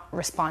not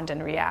respond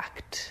and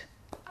react?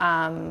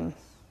 And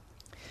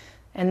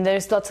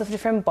there's lots of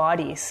different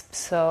bodies.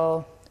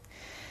 So,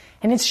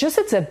 and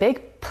it's a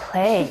big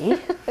play.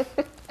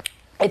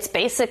 It's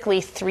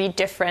basically three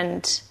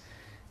different.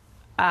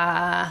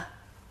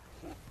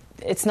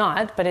 It's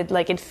not, but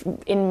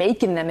in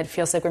making them, it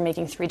feels like we're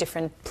making three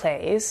different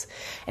plays,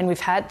 and we've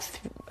had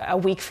a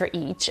week for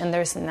each, and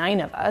there's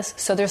 9 of us,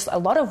 so there's a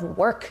lot of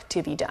work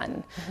to be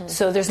done.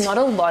 So there's not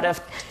a lot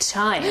of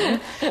time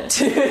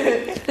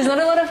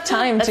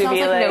to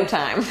be like no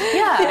time.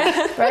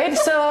 Yeah, right.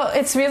 So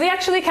it's really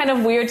actually kind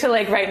of weird to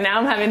like right now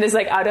I'm having this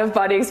like out of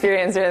body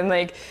experience, and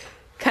like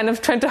kind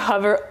of trying to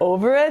hover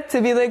over it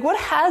to be like, what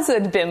has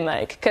it been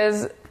like?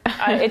 Because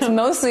it's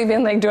mostly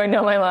been like, do I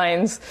know my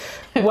lines?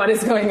 What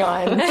is going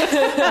on?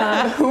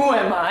 Who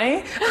am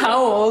I?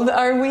 How old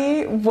are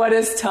we? What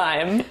is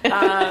time?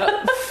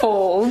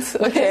 Fold.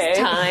 Okay.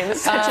 Time.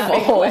 Such a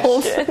big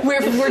fold. question.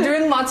 We're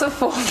doing lots of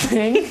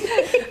folding,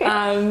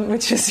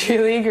 which is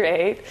really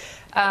great.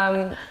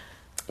 Yeah,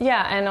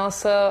 and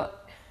also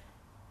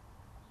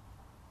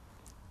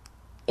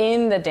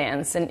in the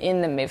dance and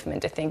in the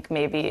movement, I think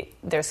maybe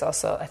there's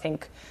also, I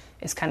think,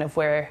 is kind of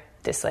where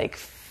this like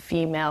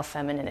female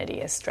femininity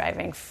is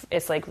driving.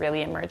 It's like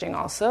really emerging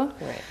also.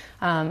 Right.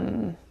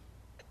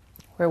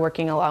 We're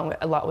working a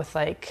lot with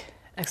like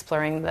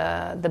exploring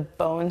the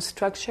bone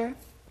structure,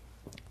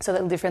 so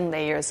the different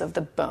layers of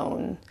the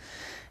bone,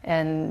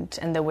 and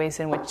the ways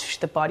in which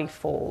the body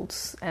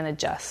folds and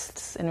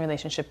adjusts in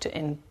relationship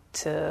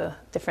to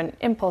different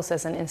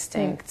impulses and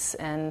instincts,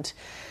 and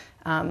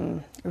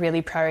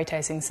really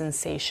prioritizing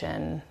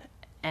sensation,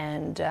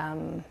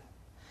 and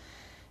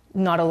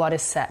not a lot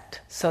is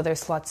set. So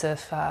there's lots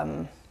of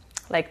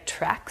like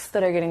tracks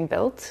that are getting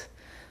built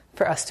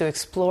for us to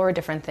explore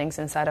different things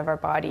inside of our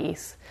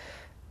bodies,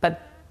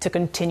 but to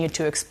continue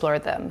to explore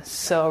them.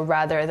 So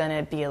rather than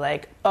it be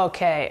like,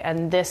 okay,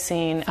 and this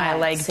scene, 5, I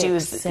like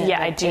 6,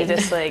 I do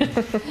this like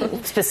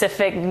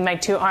specific, my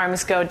 2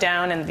 arms go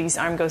down and these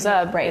arm goes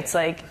up. Right. It's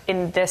like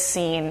in this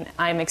scene,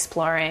 I'm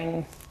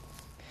exploring,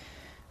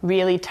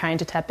 really trying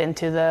to tap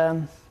into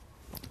the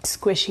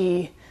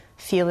squishy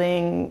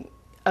feeling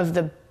of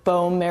the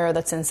bone marrow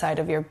that's inside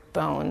of your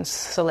bones.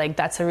 So like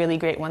that's a really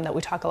great one that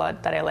we talk a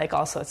lot, that I like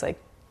also. It's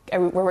like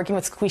we're working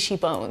with squishy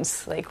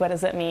bones. Like, what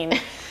does it mean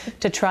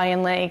to try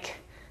and like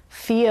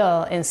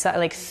feel inside,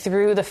 like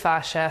through the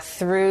fascia,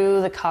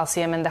 through the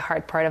calcium and the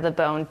hard part of the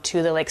bone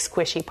to the like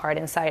squishy part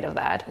inside of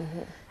that,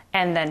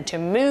 and then to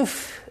move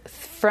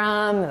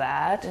from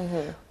that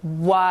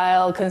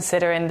while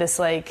considering this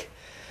like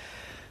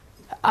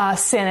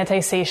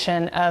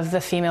sanitization of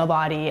the female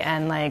body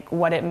and like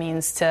what it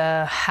means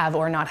to have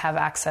or not have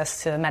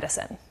access to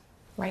medicine.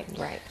 Right.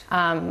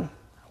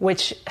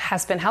 Which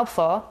has been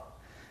helpful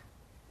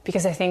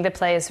because I think the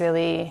play is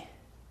really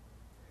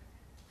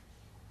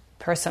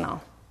personal.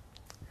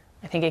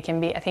 I think it can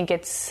be, I think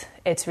it's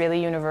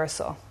really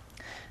universal,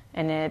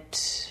 and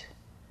it's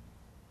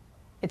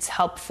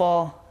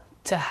helpful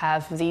to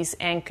have these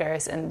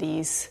anchors and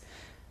these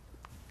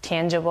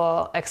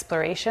tangible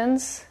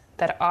explorations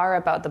that are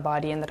about the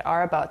body and that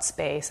are about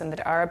space and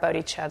that are about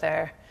each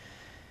other,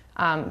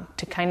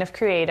 to kind of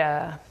create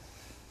a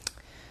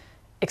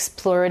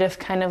explorative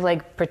kind of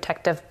like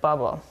protective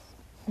bubble.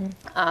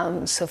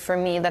 So for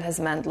me, that has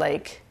meant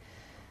like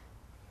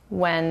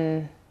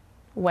when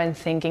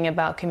thinking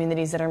about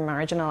communities that are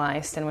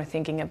marginalized, and we're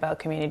thinking about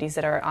communities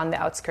that are on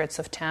the outskirts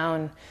of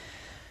town,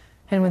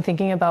 and when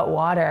thinking about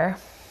water,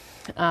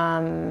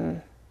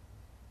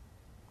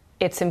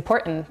 it's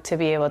important to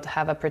be able to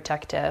have a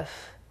protective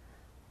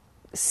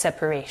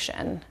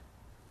separation,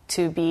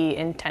 to be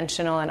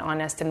intentional and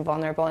honest and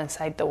vulnerable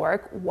inside the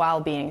work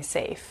while being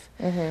safe.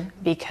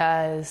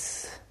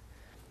 Because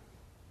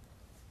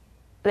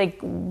like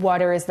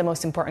water is the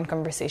most important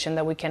conversation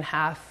that we can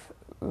have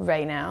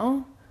right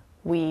now.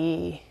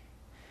 We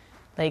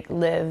like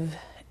live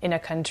in a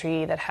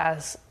country that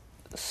has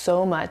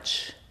so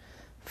much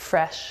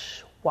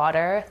fresh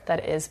water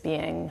that is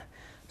being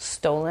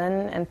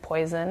stolen and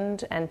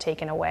poisoned and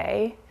taken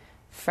away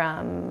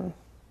from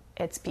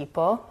its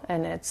people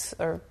and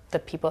the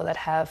people that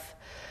have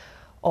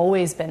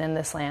always been in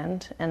this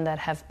land and that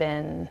have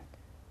been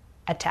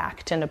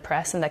attacked and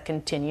oppressed and that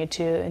continue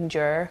to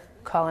endure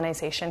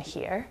colonization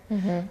here.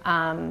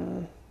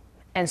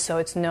 And so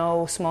it's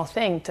no small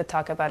thing to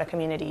talk about a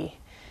community,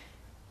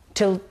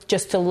 to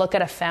look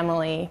at a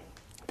family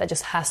that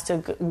just has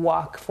to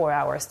walk 4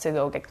 hours to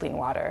go get clean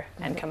water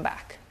and come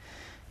back.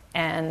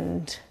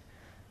 And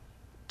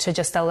to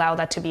just allow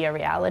that to be a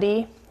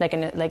reality, like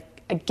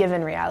a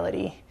given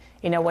reality,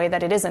 in a way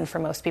that it isn't for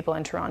most people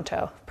in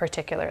Toronto,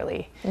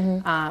 particularly.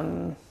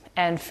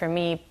 And for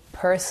me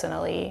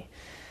personally,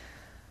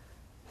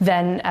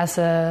 then as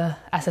a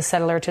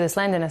settler to this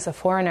land and as a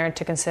foreigner,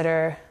 to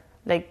consider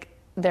like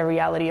the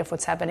reality of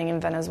what's happening in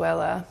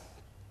Venezuela,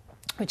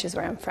 which is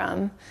where I'm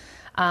from,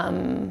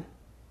 and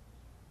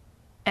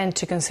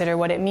to consider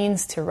what it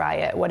means to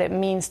riot, what it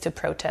means to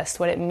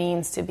protest, what it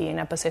means to be in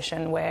a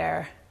position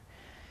where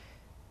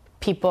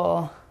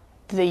people,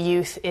 the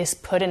youth, is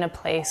put in a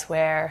place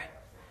where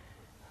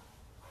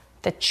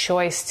the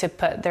choice to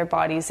put their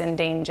bodies in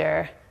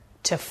danger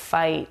to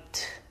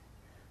fight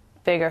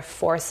bigger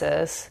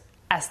forces,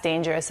 as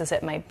dangerous as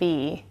it might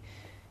be,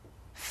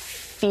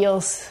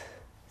 feels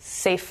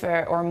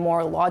safer or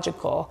more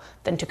logical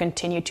than to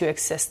continue to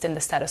exist in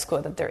the status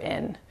quo that they're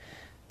in,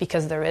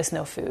 because there is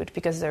no food,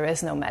 because there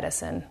is no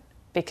medicine,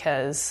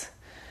 because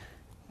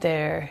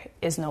there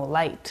is no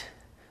light.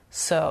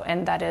 So,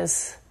 and that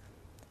is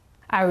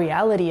a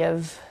reality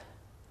of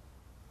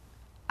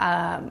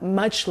a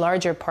much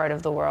larger part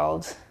of the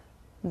world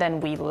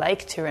than we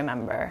like to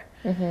remember,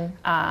 in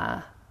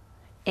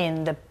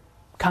the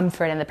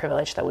comfort and the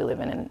privilege that we live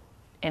in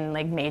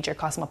like major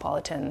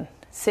cosmopolitan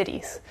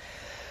cities.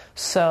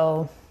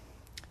 So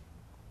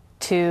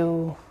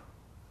to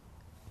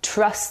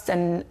trust,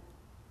 and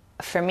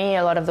for me,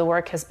 a lot of the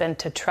work has been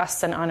to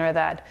trust and honor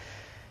that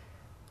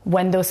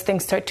when those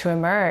things start to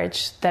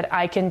emerge, that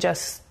I can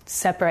just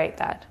separate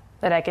that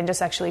I can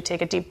just actually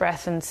take a deep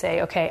breath and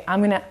say, okay,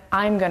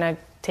 I'm gonna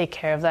take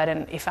care of that.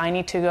 And if I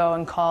need to go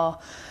and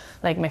call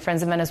like my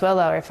friends in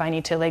Venezuela, or if I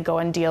need to like go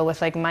and deal with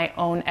like my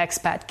own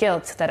expat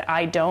guilt that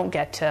I don't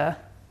get to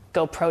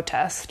go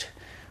protest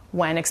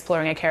when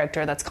exploring a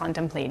character that's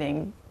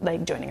contemplating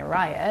like joining a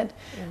riot,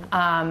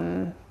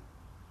 that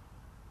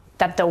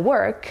the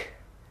work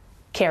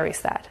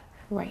carries that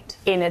right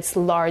in its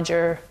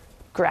larger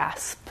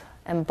grasp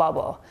and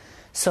bubble,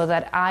 so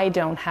that I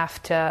don't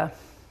have to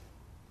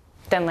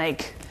then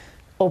like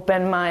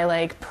open my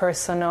like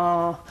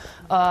personal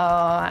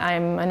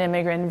I'm an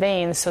immigrant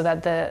vein, so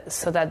that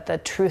the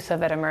truth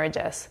of it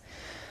emerges,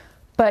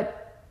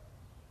 but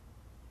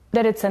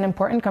that it's an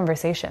important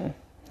conversation,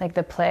 like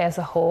the play as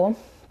a whole.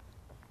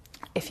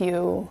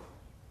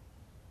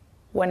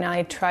 When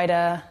I try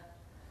to,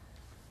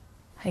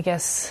 I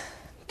guess,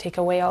 take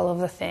away all of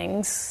the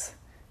things,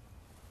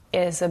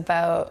 is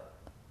about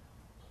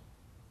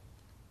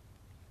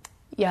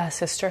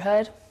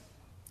sisterhood,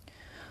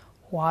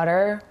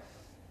 water,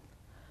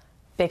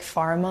 big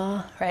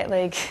pharma, right?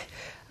 Like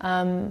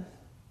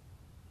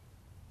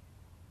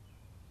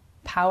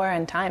power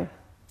and time.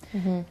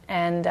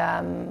 And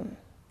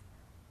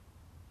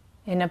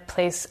in a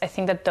place, I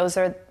think that those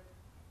are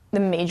the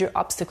major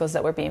obstacles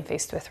that we're being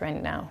faced with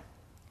right now.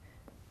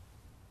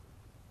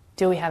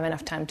 Do we have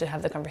enough time to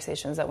have the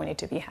conversations that we need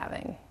to be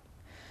having?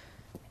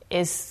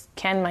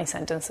 Can my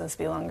sentences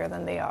be longer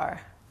than they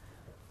are?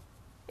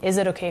 Is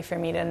it okay for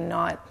me to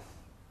not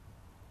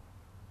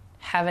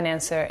have an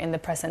answer in the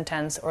present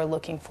tense or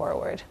looking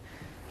forward?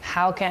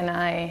 How can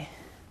I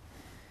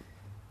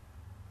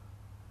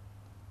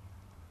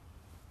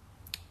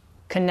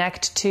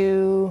reconnect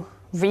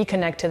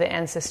to the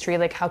ancestry?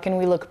 Like, how can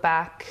we look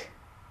back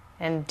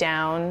and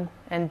down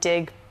and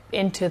dig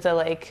into the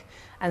like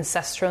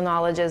ancestral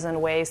knowledges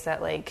and ways that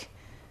like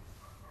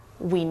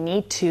we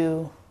need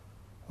to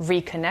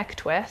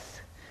reconnect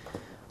with,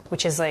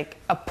 which is like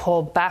a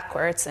pull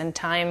backwards in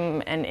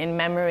time and in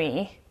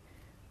memory,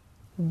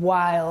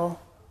 while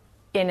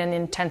in an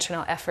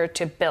intentional effort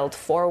to build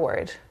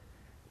forward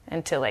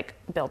and to like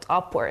build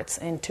upwards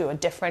into a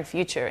different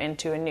future,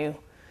 into a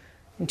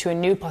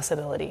new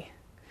possibility.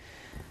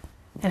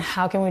 And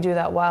how can we do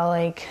that while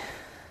like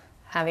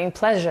having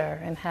pleasure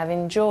and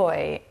having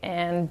joy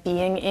and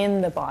being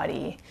in the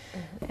body?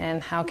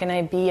 And how can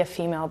I be a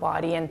female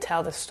body and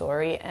tell the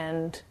story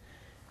and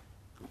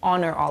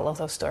honor all of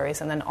those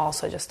stories and then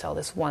also just tell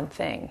this one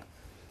thing?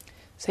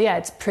 So yeah,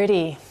 it's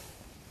pretty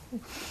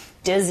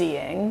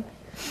dizzying,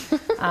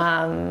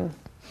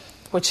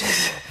 which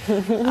is,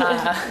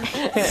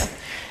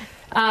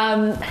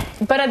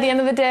 but at the end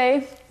of the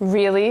day,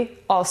 really,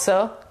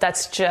 also,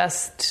 that's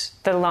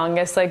just the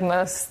longest, like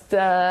most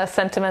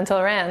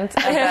sentimental rant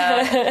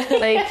about,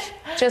 like,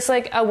 just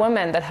like a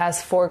woman that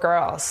has 4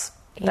 girls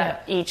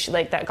that each,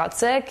 like, that got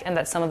sick, and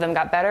that some of them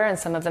got better and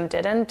some of them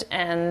didn't,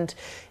 and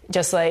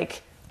just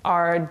like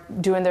are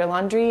doing their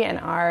laundry and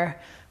are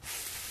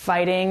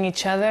fighting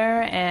each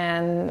other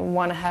and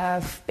want to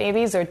have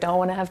babies or don't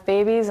want to have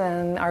babies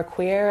and are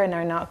queer and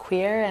are not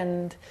queer,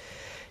 and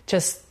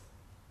just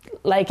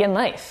like in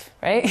life,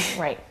 right?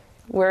 Right.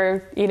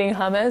 We're eating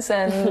hummus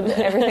and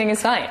everything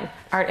is fine.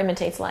 Art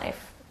imitates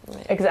life.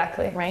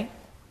 Exactly. Right?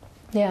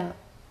 Yeah.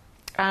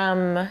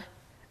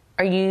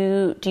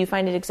 Do you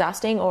find it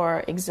exhausting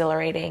or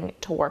exhilarating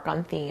to work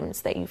on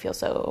themes that you feel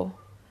so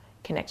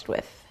connected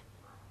with?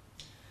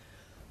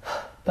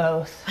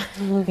 Both.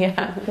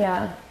 Yeah.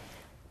 Yeah.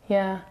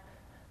 Yeah.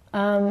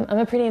 I'm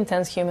a pretty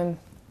intense human,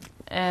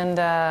 and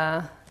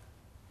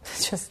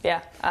just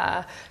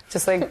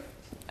like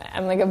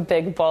I'm like a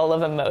big ball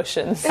of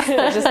emotions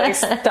that just like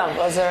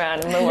stumbles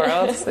around in the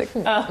world. It's like,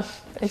 I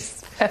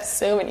just have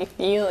so many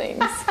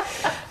feelings.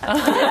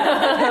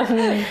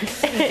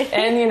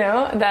 And you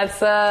know,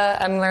 that's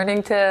I'm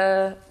learning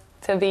to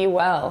be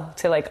well,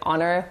 to like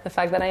honor the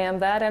fact that I am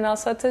that, and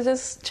also to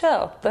just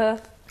chill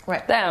the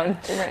down.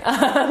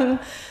 Right.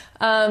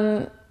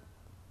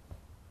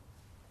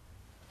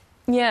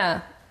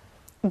 Yeah.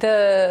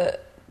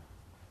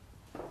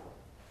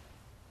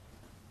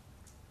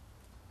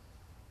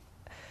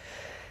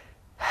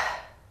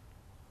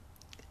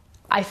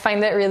 I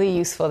find it really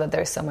useful that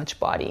there's so much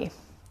body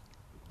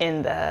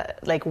in the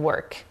like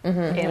work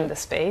in the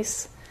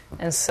space,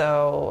 and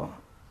so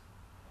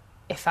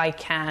if I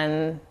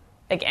can,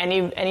 like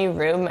any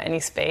room, any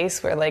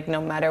space where like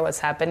no matter what's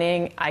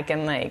happening, I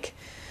can like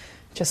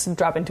just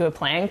drop into a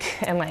plank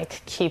and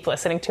like keep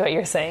listening to what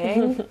you're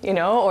saying, you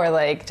know, or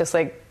like just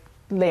like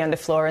lay on the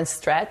floor and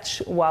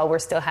stretch while we're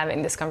still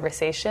having these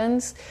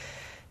conversations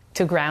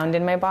to ground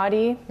in my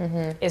body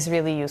is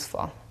really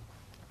useful.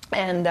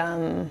 And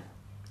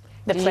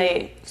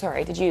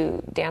did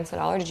you dance at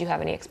all, or did you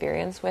have any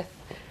experience with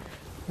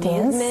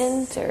dance?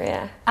 Movement?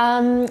 Or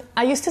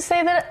I used to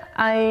say that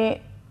I'm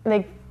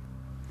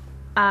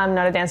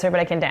not a dancer, but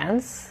I can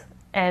dance.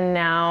 And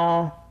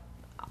now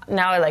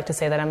I like to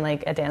say that I'm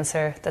like a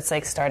dancer that's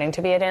like starting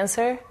to be a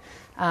dancer.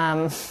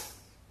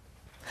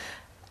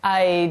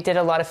 I did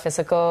a lot of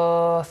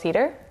physical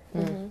theater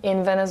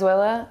in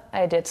Venezuela.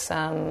 I did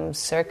some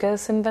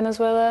circus in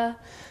Venezuela,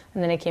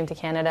 and then I came to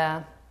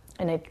Canada.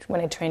 And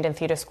when I trained in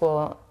theater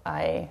school,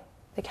 I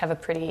like have a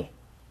pretty,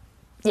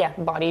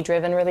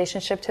 body-driven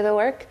relationship to the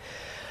work.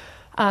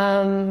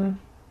 And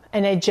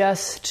I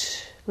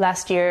just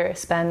last year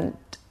spent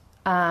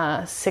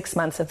 6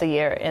 months of the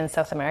year in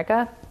South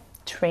America,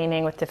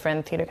 training with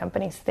different theater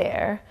companies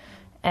there,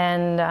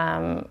 and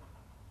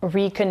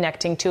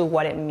reconnecting to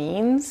what it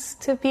means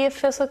to be a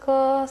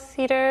physical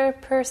theater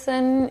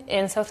person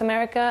in South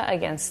America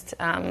against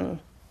our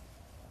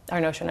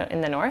notion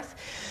in the North.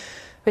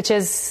 Which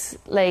is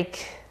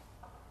like,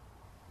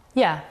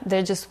 our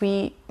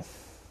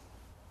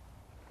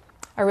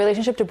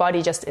relationship to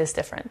body just is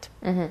different.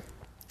 And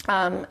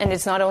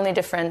it's not only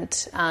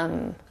different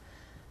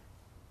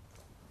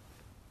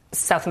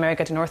South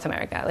America to North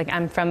America. Like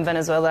I'm from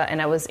Venezuela and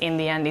I was in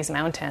the Andes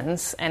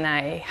Mountains and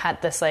I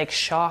had this like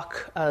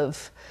shock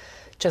of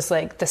just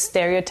like the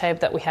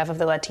stereotype that we have of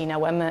the Latina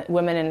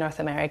women in North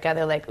America.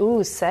 They're like,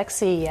 ooh,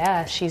 sexy,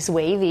 yeah, she's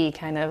wavy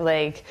kind of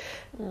like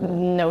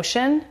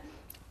notion.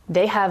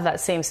 They have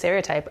that same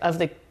stereotype of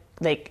the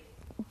like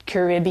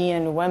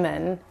Caribbean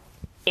women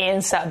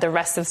in the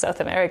rest of South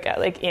America,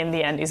 like in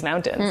the Andes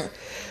Mountains.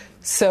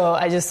 So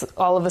I just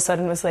all of a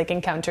sudden was like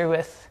encountered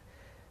with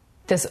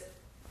this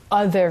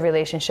other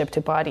relationship to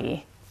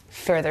body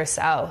further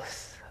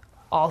south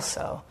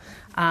also.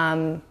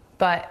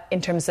 But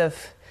in terms of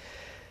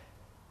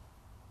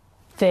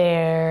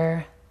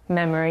their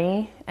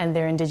memory and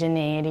their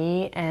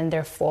indigeneity and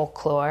their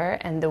folklore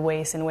and the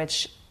ways in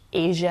which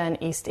Asia and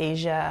East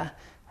Asia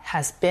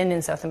has been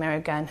in South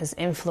America and has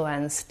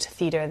influenced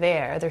theater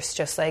there's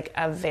just like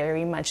a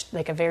very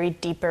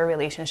deeper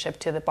relationship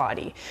to the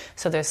body.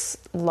 So there's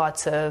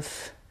lots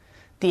of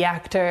the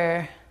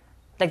actor,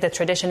 like the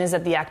tradition is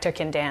that the actor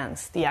can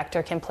dance, the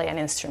actor can play an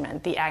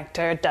instrument, the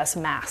actor does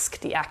mask,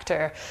 the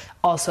actor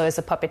also is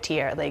a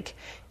puppeteer, like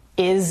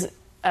is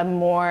a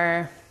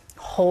more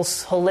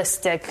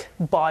holistic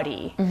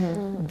body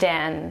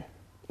than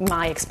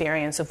my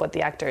experience of what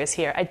the actor is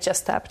here. I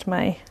just tapped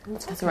my...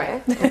 That's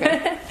right.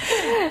 Okay.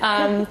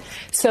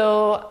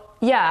 So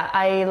yeah,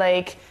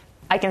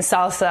 I can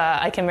salsa,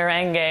 I can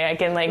merengue, I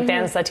can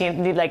dance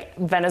Latino,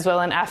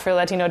 Venezuelan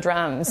Afro-Latino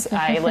drums.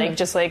 I like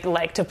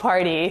to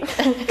party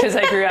because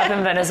I grew up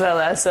in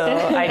Venezuela, so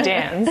I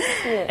dance.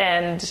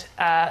 And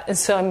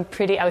so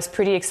I was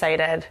pretty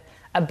excited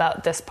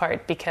about this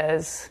part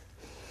because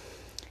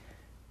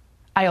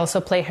I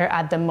also play her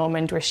at the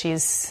moment where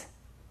she's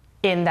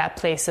in that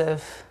place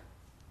of,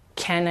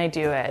 can I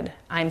do it?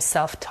 I'm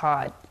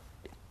self-taught.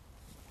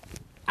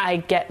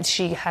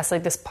 She has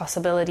this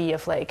possibility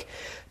of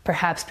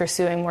perhaps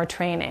pursuing more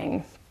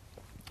training.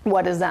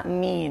 What does that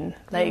mean?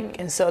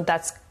 And so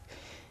that's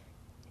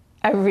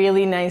a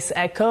really nice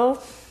echo.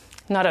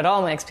 Not at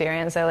all my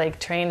experience. I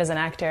trained as an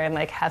actor and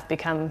have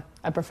become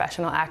a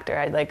professional actor.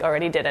 I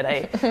already did it.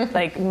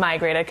 I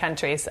migrated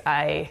countries.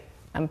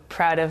 I'm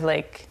proud of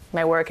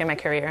my work and my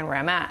career and where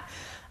I'm at.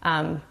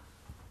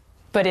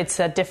 But it's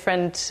a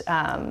different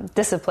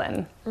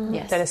discipline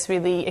that is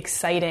really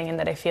exciting and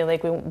that I feel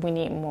we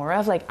need more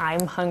of.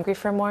 I'm hungry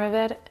for more of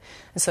it.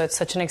 And so it's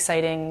such an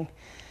exciting,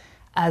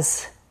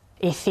 as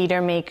a theater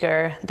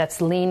maker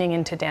that's leaning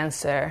into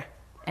dancer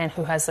and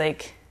who has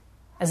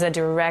as a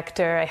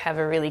director, I have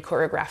a really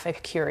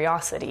choreographic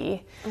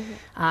curiosity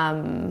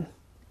to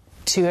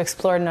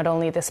explore not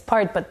only this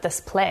part, but this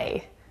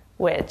play,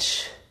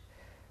 which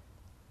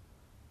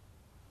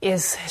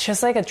is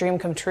just a dream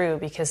come true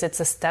because it's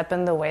a step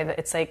in the way that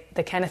it's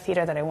the kind of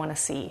theater that I want to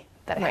see,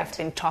 that I have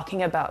been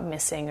talking about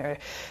missing, or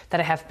that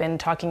I have been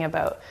talking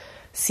about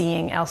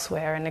seeing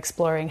elsewhere and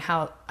exploring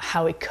how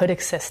it could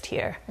exist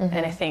here.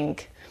 And I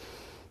think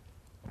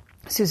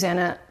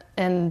Susanna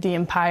and the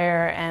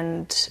Empire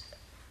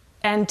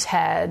and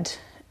Ted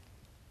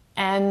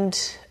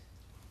and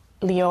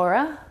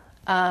Leora,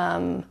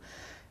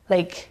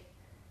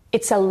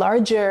 it's a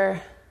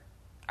larger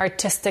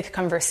artistic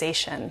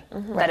conversation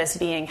that is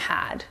being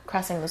had.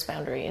 Crossing those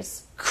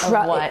boundaries of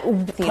what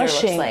theater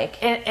looks like.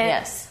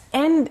 Yes.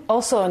 And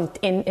also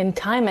in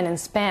time and in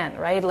span,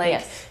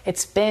 right?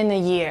 It's been a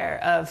year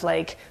of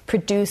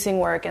producing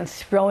work and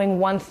throwing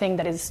one thing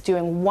that is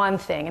doing one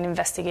thing and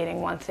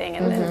investigating one thing,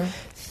 and then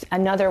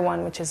another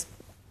one which is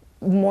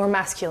more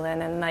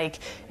masculine and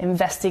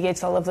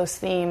investigates all of those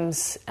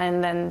themes,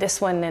 and then this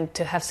one, and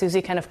to have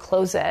Susie kind of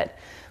close it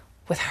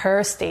with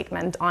her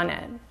statement on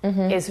it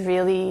is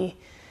really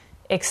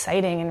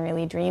exciting and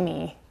really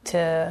dreamy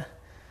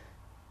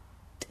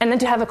and then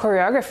to have a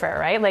choreographer,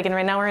 right? And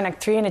right now we're in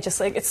Act 3 and it's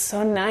just it's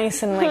so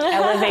nice and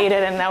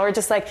elevated, and now we're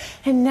just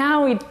and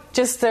now we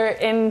just are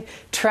in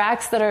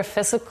tracks that are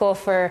physical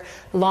for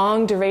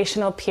long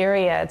durational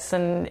periods,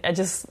 and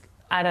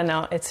I don't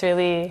know, it's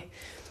really,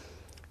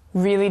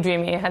 really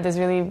dreamy. I had this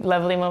really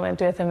lovely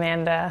moment with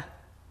Amanda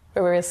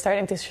where we were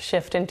starting to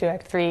shift into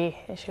Act 3,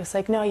 and she was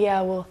no,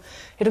 yeah, well,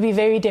 it'll be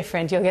very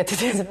different, you'll get to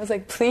dance. And I was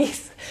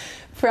please,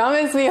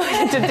 promise me I'll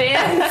get to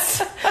dance.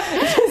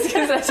 Just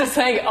because that's just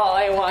all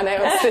I want, I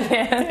was to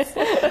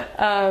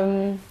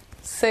dance.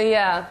 So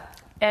yeah,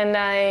 and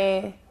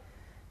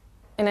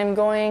I'm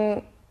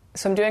doing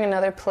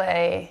another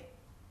play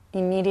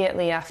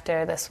immediately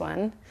after this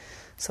one.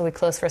 So we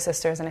close for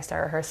Sisters and I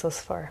start rehearsals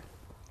for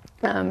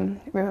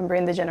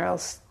Remembering the General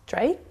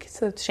Strike.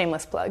 It's a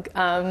shameless plug.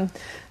 And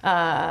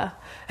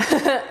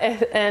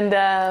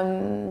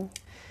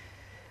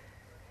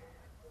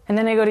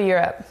then I go to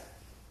Europe.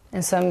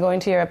 And so I'm going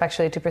to Europe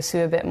actually to pursue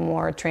a bit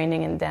more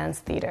training in dance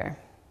theater.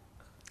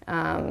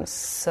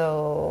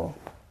 So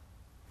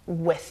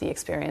with the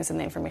experience and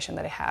the information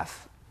that I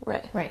have.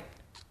 Right.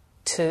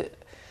 To,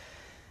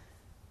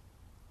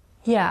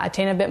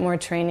 attain a bit more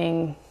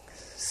training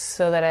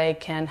so that I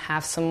can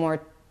have some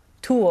more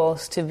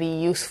tools to be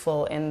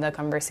useful in the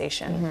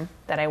conversation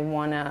that I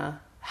want to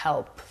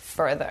help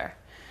further.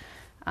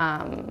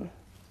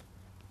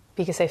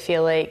 Because I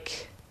feel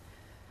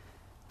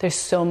there's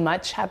so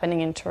much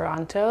happening in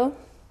Toronto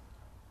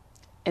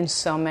in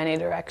so many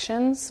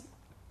directions.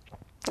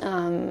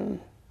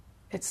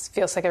 It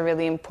feels like a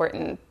really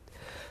important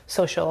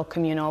social,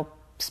 communal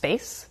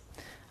space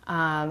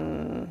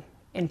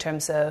in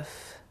terms of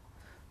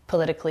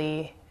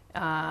politically,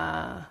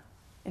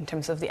 in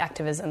terms of the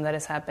activism that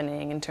is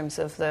happening, in terms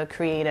of the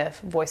creative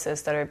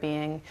voices that are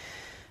being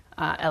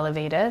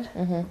elevated.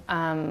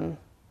 And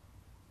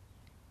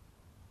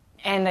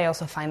I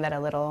also find that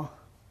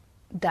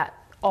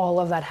all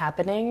of that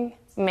happening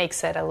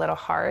makes it a little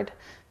hard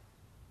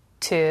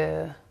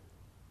to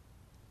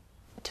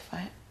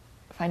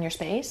find your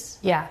space.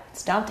 Yeah.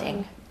 It's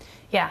daunting.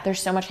 Yeah. There's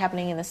so much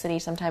happening in the city.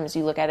 Sometimes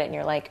you look at it and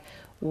you're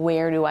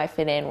where do I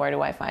fit in? Where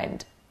do I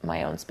find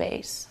my own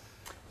space?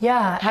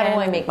 Yeah. How do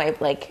I make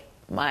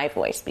my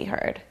voice be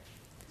heard?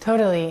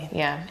 Totally.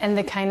 Yeah. And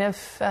the kind of,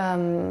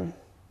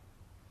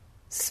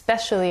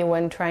 especially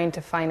when trying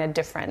to find a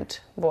different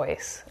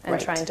voice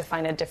and trying to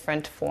find a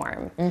different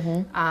form.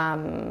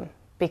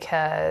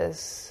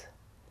 Because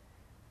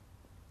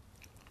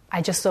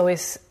I just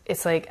always,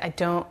 it's I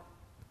don't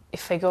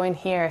if I go in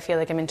here, I feel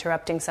like I'm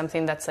interrupting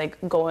something that's like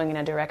going in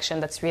a direction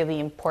that's really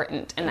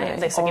important, and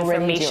there's like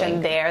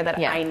information there that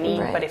I need.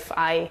 Right. But if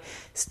I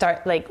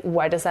start like,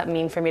 what does that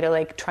mean for me to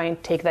like try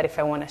and take that if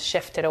I want to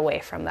shift it away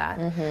from that?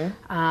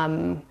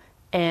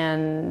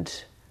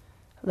 And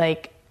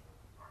like,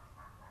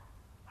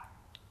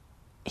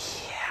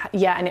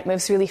 yeah, and it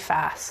moves really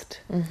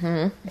fast.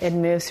 It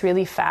moves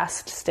really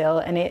fast still,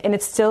 and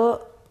it's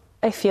still,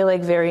 I feel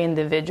like, very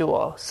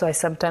individual. So I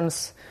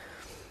sometimes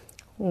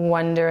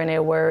wonder and I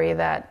worry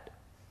that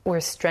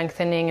we're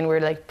strengthening and we're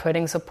like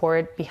putting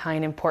support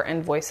behind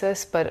important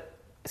voices, but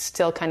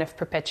still kind of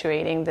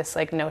perpetuating this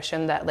like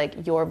notion that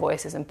like your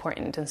voice is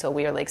important, and so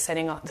we are like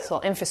setting up this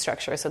whole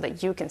infrastructure so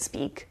that you can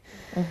speak,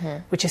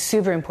 which is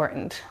super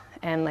important,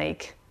 and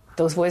like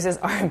those voices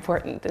are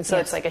important, and so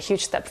it's like a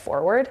huge step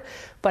forward.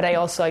 But I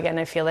also, again,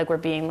 I feel like we're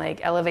being like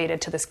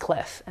elevated to this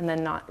cliff and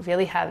then not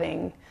really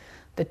having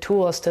the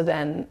tools to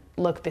then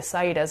look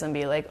beside us and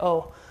be like,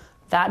 oh,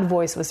 that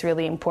voice was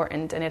really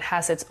important, and it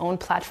has its own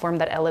platform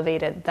that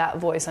elevated that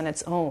voice on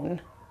its own.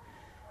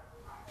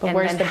 But and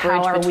where's the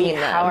bridge between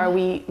them? How are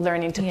we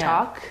learning to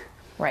talk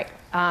right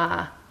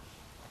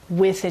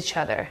with each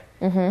other?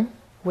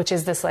 Which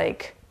is this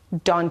like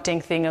daunting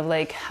thing of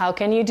like, how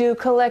can you do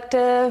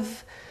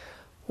collective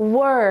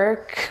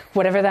work,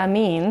 whatever that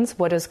means?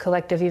 What does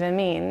collective even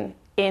mean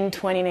in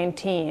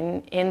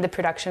 2019 in the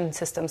production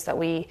systems that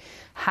we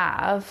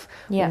have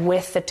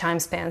with the time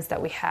spans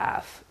that we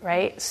have,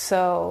 right?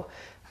 So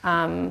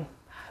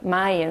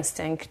my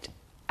instinct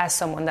as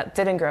someone that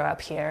didn't grow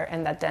up here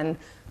and that then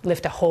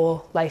lived a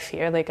whole life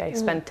here, like I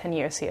spent 10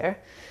 years here,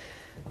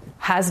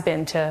 has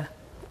been to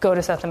go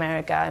to South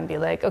America and be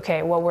like,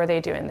 okay, what were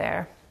they doing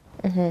there?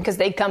 Because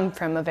they come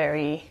from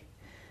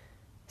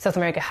South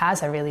America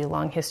has a really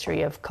long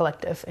history of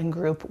collective and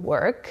group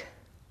work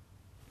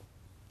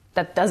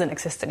that doesn't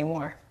exist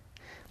anymore,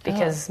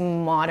 because the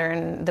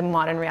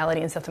modern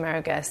reality in South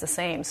America is the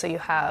same. So you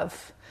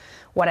have,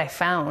 what I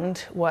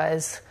found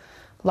was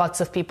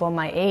lots of people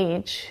my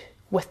age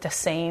with the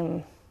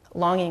same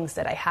longings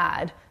that I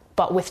had,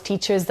 but with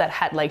teachers that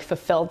had like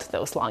fulfilled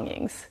those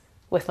longings,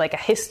 with like a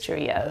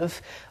history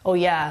of, oh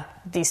yeah,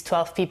 these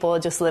 12 people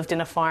just lived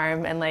in a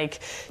farm and like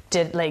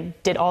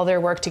did all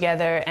their work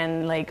together,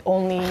 and like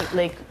only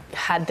like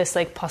had this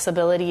like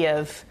possibility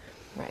of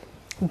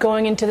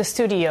going into the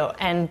studio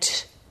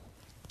and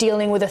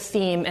dealing with a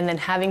theme and then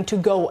having to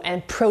go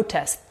and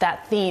protest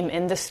that theme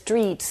in the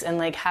streets and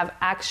like have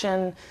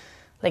action,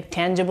 like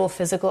tangible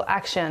physical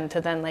action,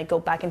 to then like go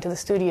back into the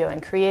studio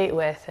and create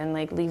with and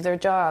like leave their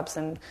jobs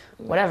and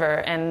whatever.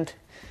 And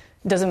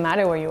it doesn't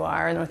matter where you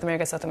are, North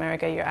America, South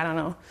America, I don't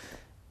know.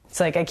 It's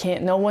like,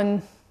 no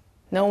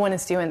one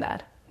is doing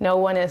that. No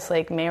one is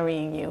like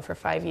marrying you for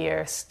 5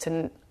 years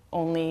to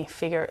only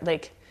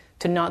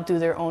to not do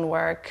their own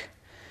work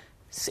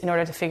in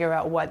order to figure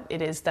out what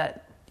it is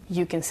that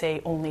you can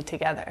say only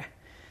together.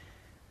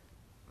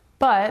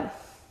 But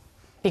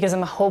because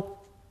I'm a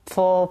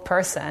hopeful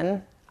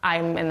person,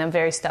 and I'm a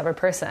very stubborn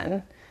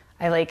person,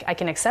 I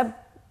can accept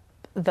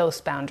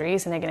those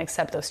boundaries and I can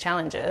accept those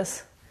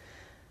challenges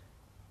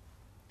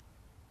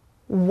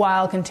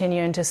while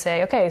continuing to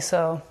say, okay,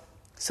 so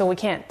we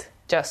can't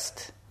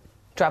just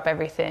drop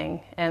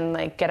everything and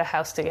like get a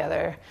house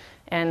together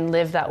and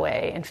live that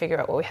way and figure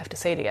out what we have to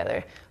say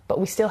together. But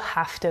we still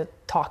have to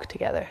talk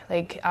together.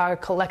 Like, our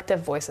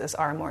collective voices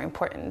are more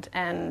important,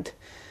 and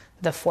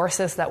the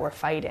forces that we're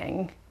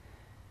fighting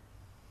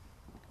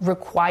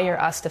require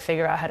us to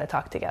figure out how to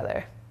talk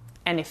together.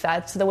 And if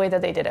that's the way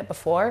that they did it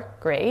before,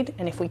 great.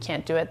 And if we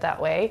can't do it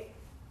that way,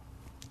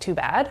 too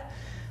bad.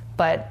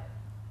 But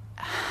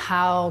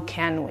how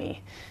can we?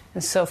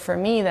 And so for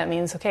me, that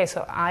means, okay,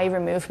 so I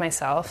remove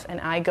myself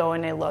and I go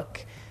and I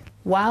look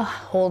while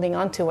holding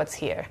on to what's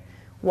here,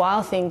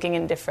 while thinking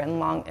in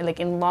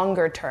in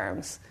longer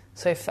terms.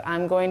 So if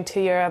I'm going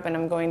to Europe and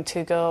I'm going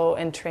to go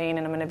and train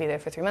and I'm going to be there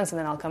for 3 months and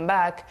then I'll come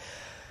back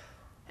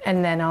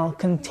and then I'll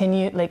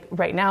continue, like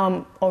right now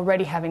I'm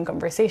already having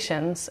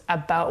conversations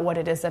about what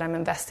it is that I'm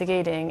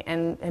investigating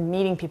and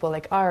meeting people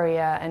like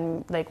Aria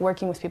and like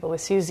working with people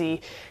with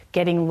Susie,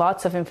 getting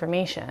lots of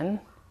information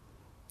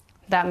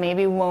that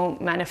maybe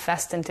won't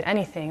manifest into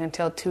anything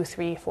until 2,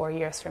 3, 4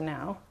 years from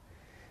now.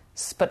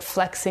 But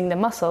flexing the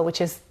muscle,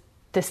 which is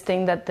this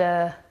thing that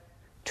the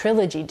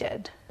trilogy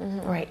did,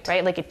 right?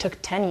 Like it took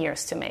 10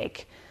 years to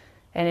make,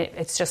 and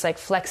it's just like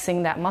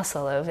flexing that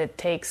muscle of it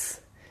takes.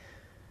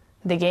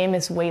 The game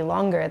is way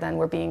longer than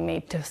we're being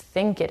made to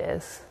think it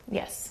is.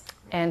 Yes.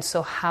 And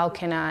so how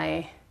can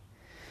I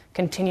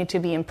continue to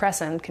be in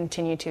present,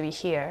 continue to be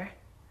here,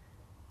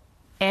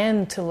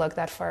 and to look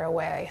that far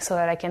away so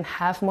that I can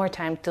have more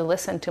time to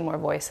listen to more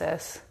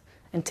voices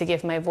and to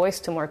give my voice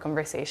to more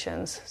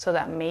conversations so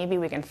that maybe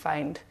we can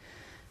find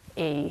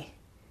a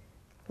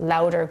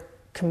louder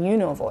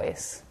communal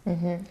voice.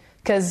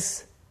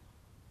 Because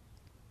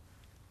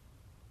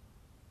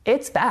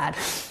it's bad.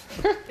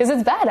 Because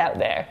it's bad out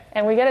there.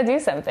 And we got to do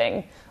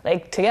something,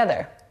 like,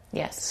 together.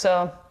 Yes.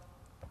 So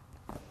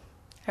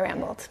I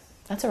rambled.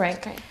 That's all right.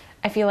 Okay.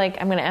 I feel like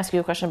I'm going to ask you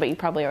a question, but you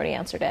probably already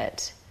answered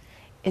it.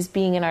 is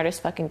being an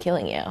artist fucking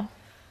killing you?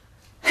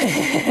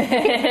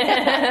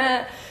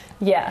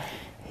 Yeah.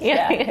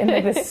 In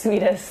like the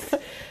sweetest,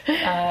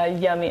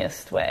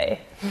 yummiest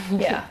way.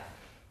 Yeah.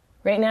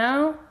 Right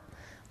now,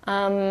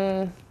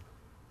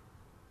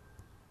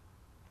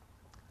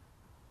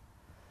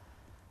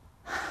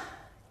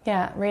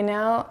 right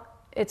now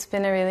it's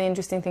been a really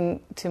interesting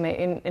thing to my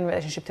in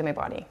relationship to my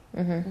body.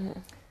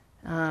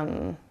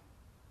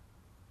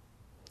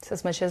 So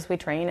as much as we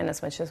train and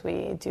as much as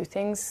we do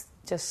things,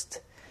 just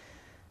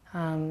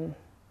to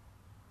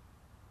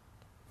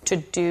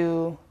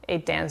do a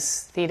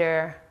dance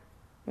theater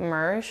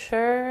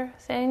immersion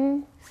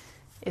thing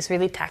is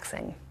really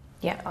taxing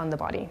on the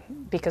body,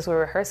 because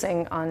we're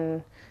rehearsing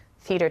on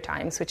theater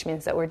times, which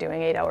means that we're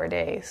doing 8-hour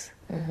days.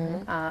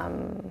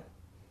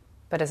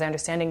 But as I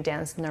understanding,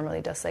 dance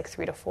normally does like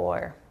 3 to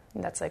 4,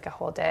 and that's like a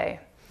whole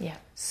day. Yeah.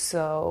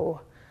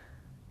 So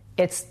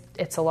it's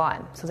a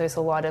lot. So there's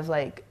a lot of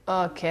like,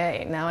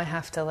 okay, now I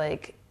have to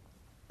like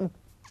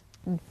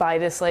buy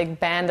this like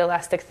band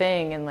elastic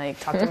thing and like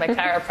talk to my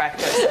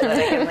chiropractor so that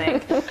I can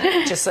like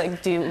just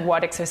like do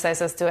what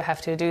exercises do I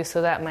have to do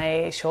so that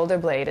my shoulder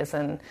blade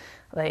isn't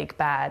like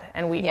bad.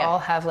 And we all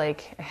have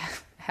like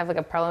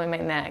a problem in my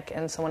neck,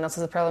 and someone else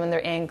has a problem in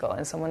their ankle,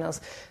 and someone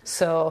else.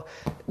 So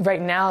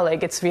right now,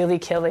 like, it's really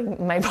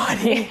killing my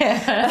body.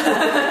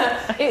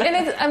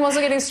 And I'm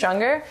also getting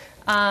stronger,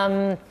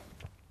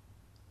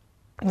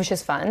 which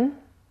is fun.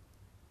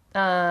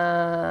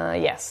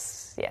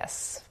 Yes.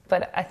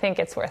 But I think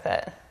it's worth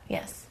it.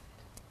 Yes.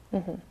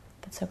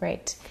 That's so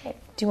great.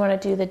 Do you want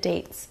to do the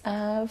dates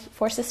of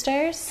Four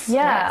Sisters?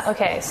 Yeah. Yes.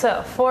 Okay.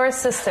 So Four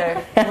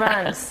Sister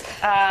runs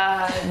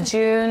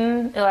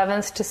June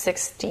 11th to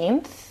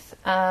 16th.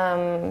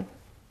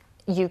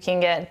 You can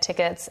get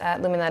tickets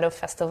at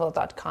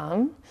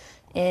luminatofestival.com.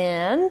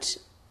 And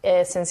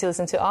since you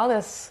listen to all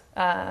this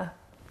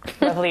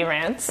lovely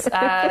rants,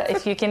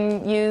 if you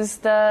can use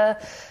the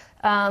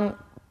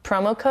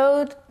promo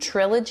code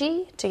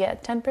TRILOGY to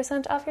get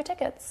 10% off your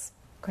tickets.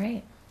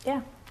 Great.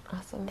 Yeah.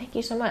 Awesome. Thank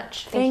you so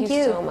much. Thank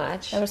you so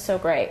much. That was so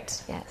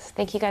great. Yes.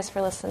 Thank you guys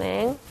for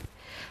listening.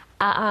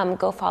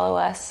 Go follow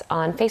us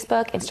on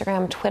Facebook,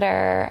 Instagram,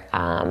 Twitter.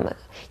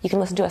 You can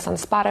listen to us on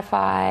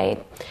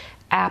Spotify,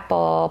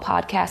 Apple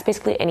Podcasts,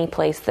 basically any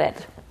place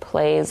that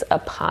plays a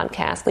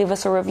podcast. Leave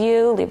us a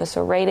review, leave us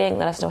a rating,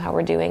 let us know how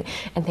we're doing.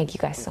 And thank you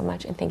guys so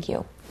much. And thank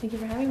you. Thank you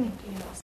for having me.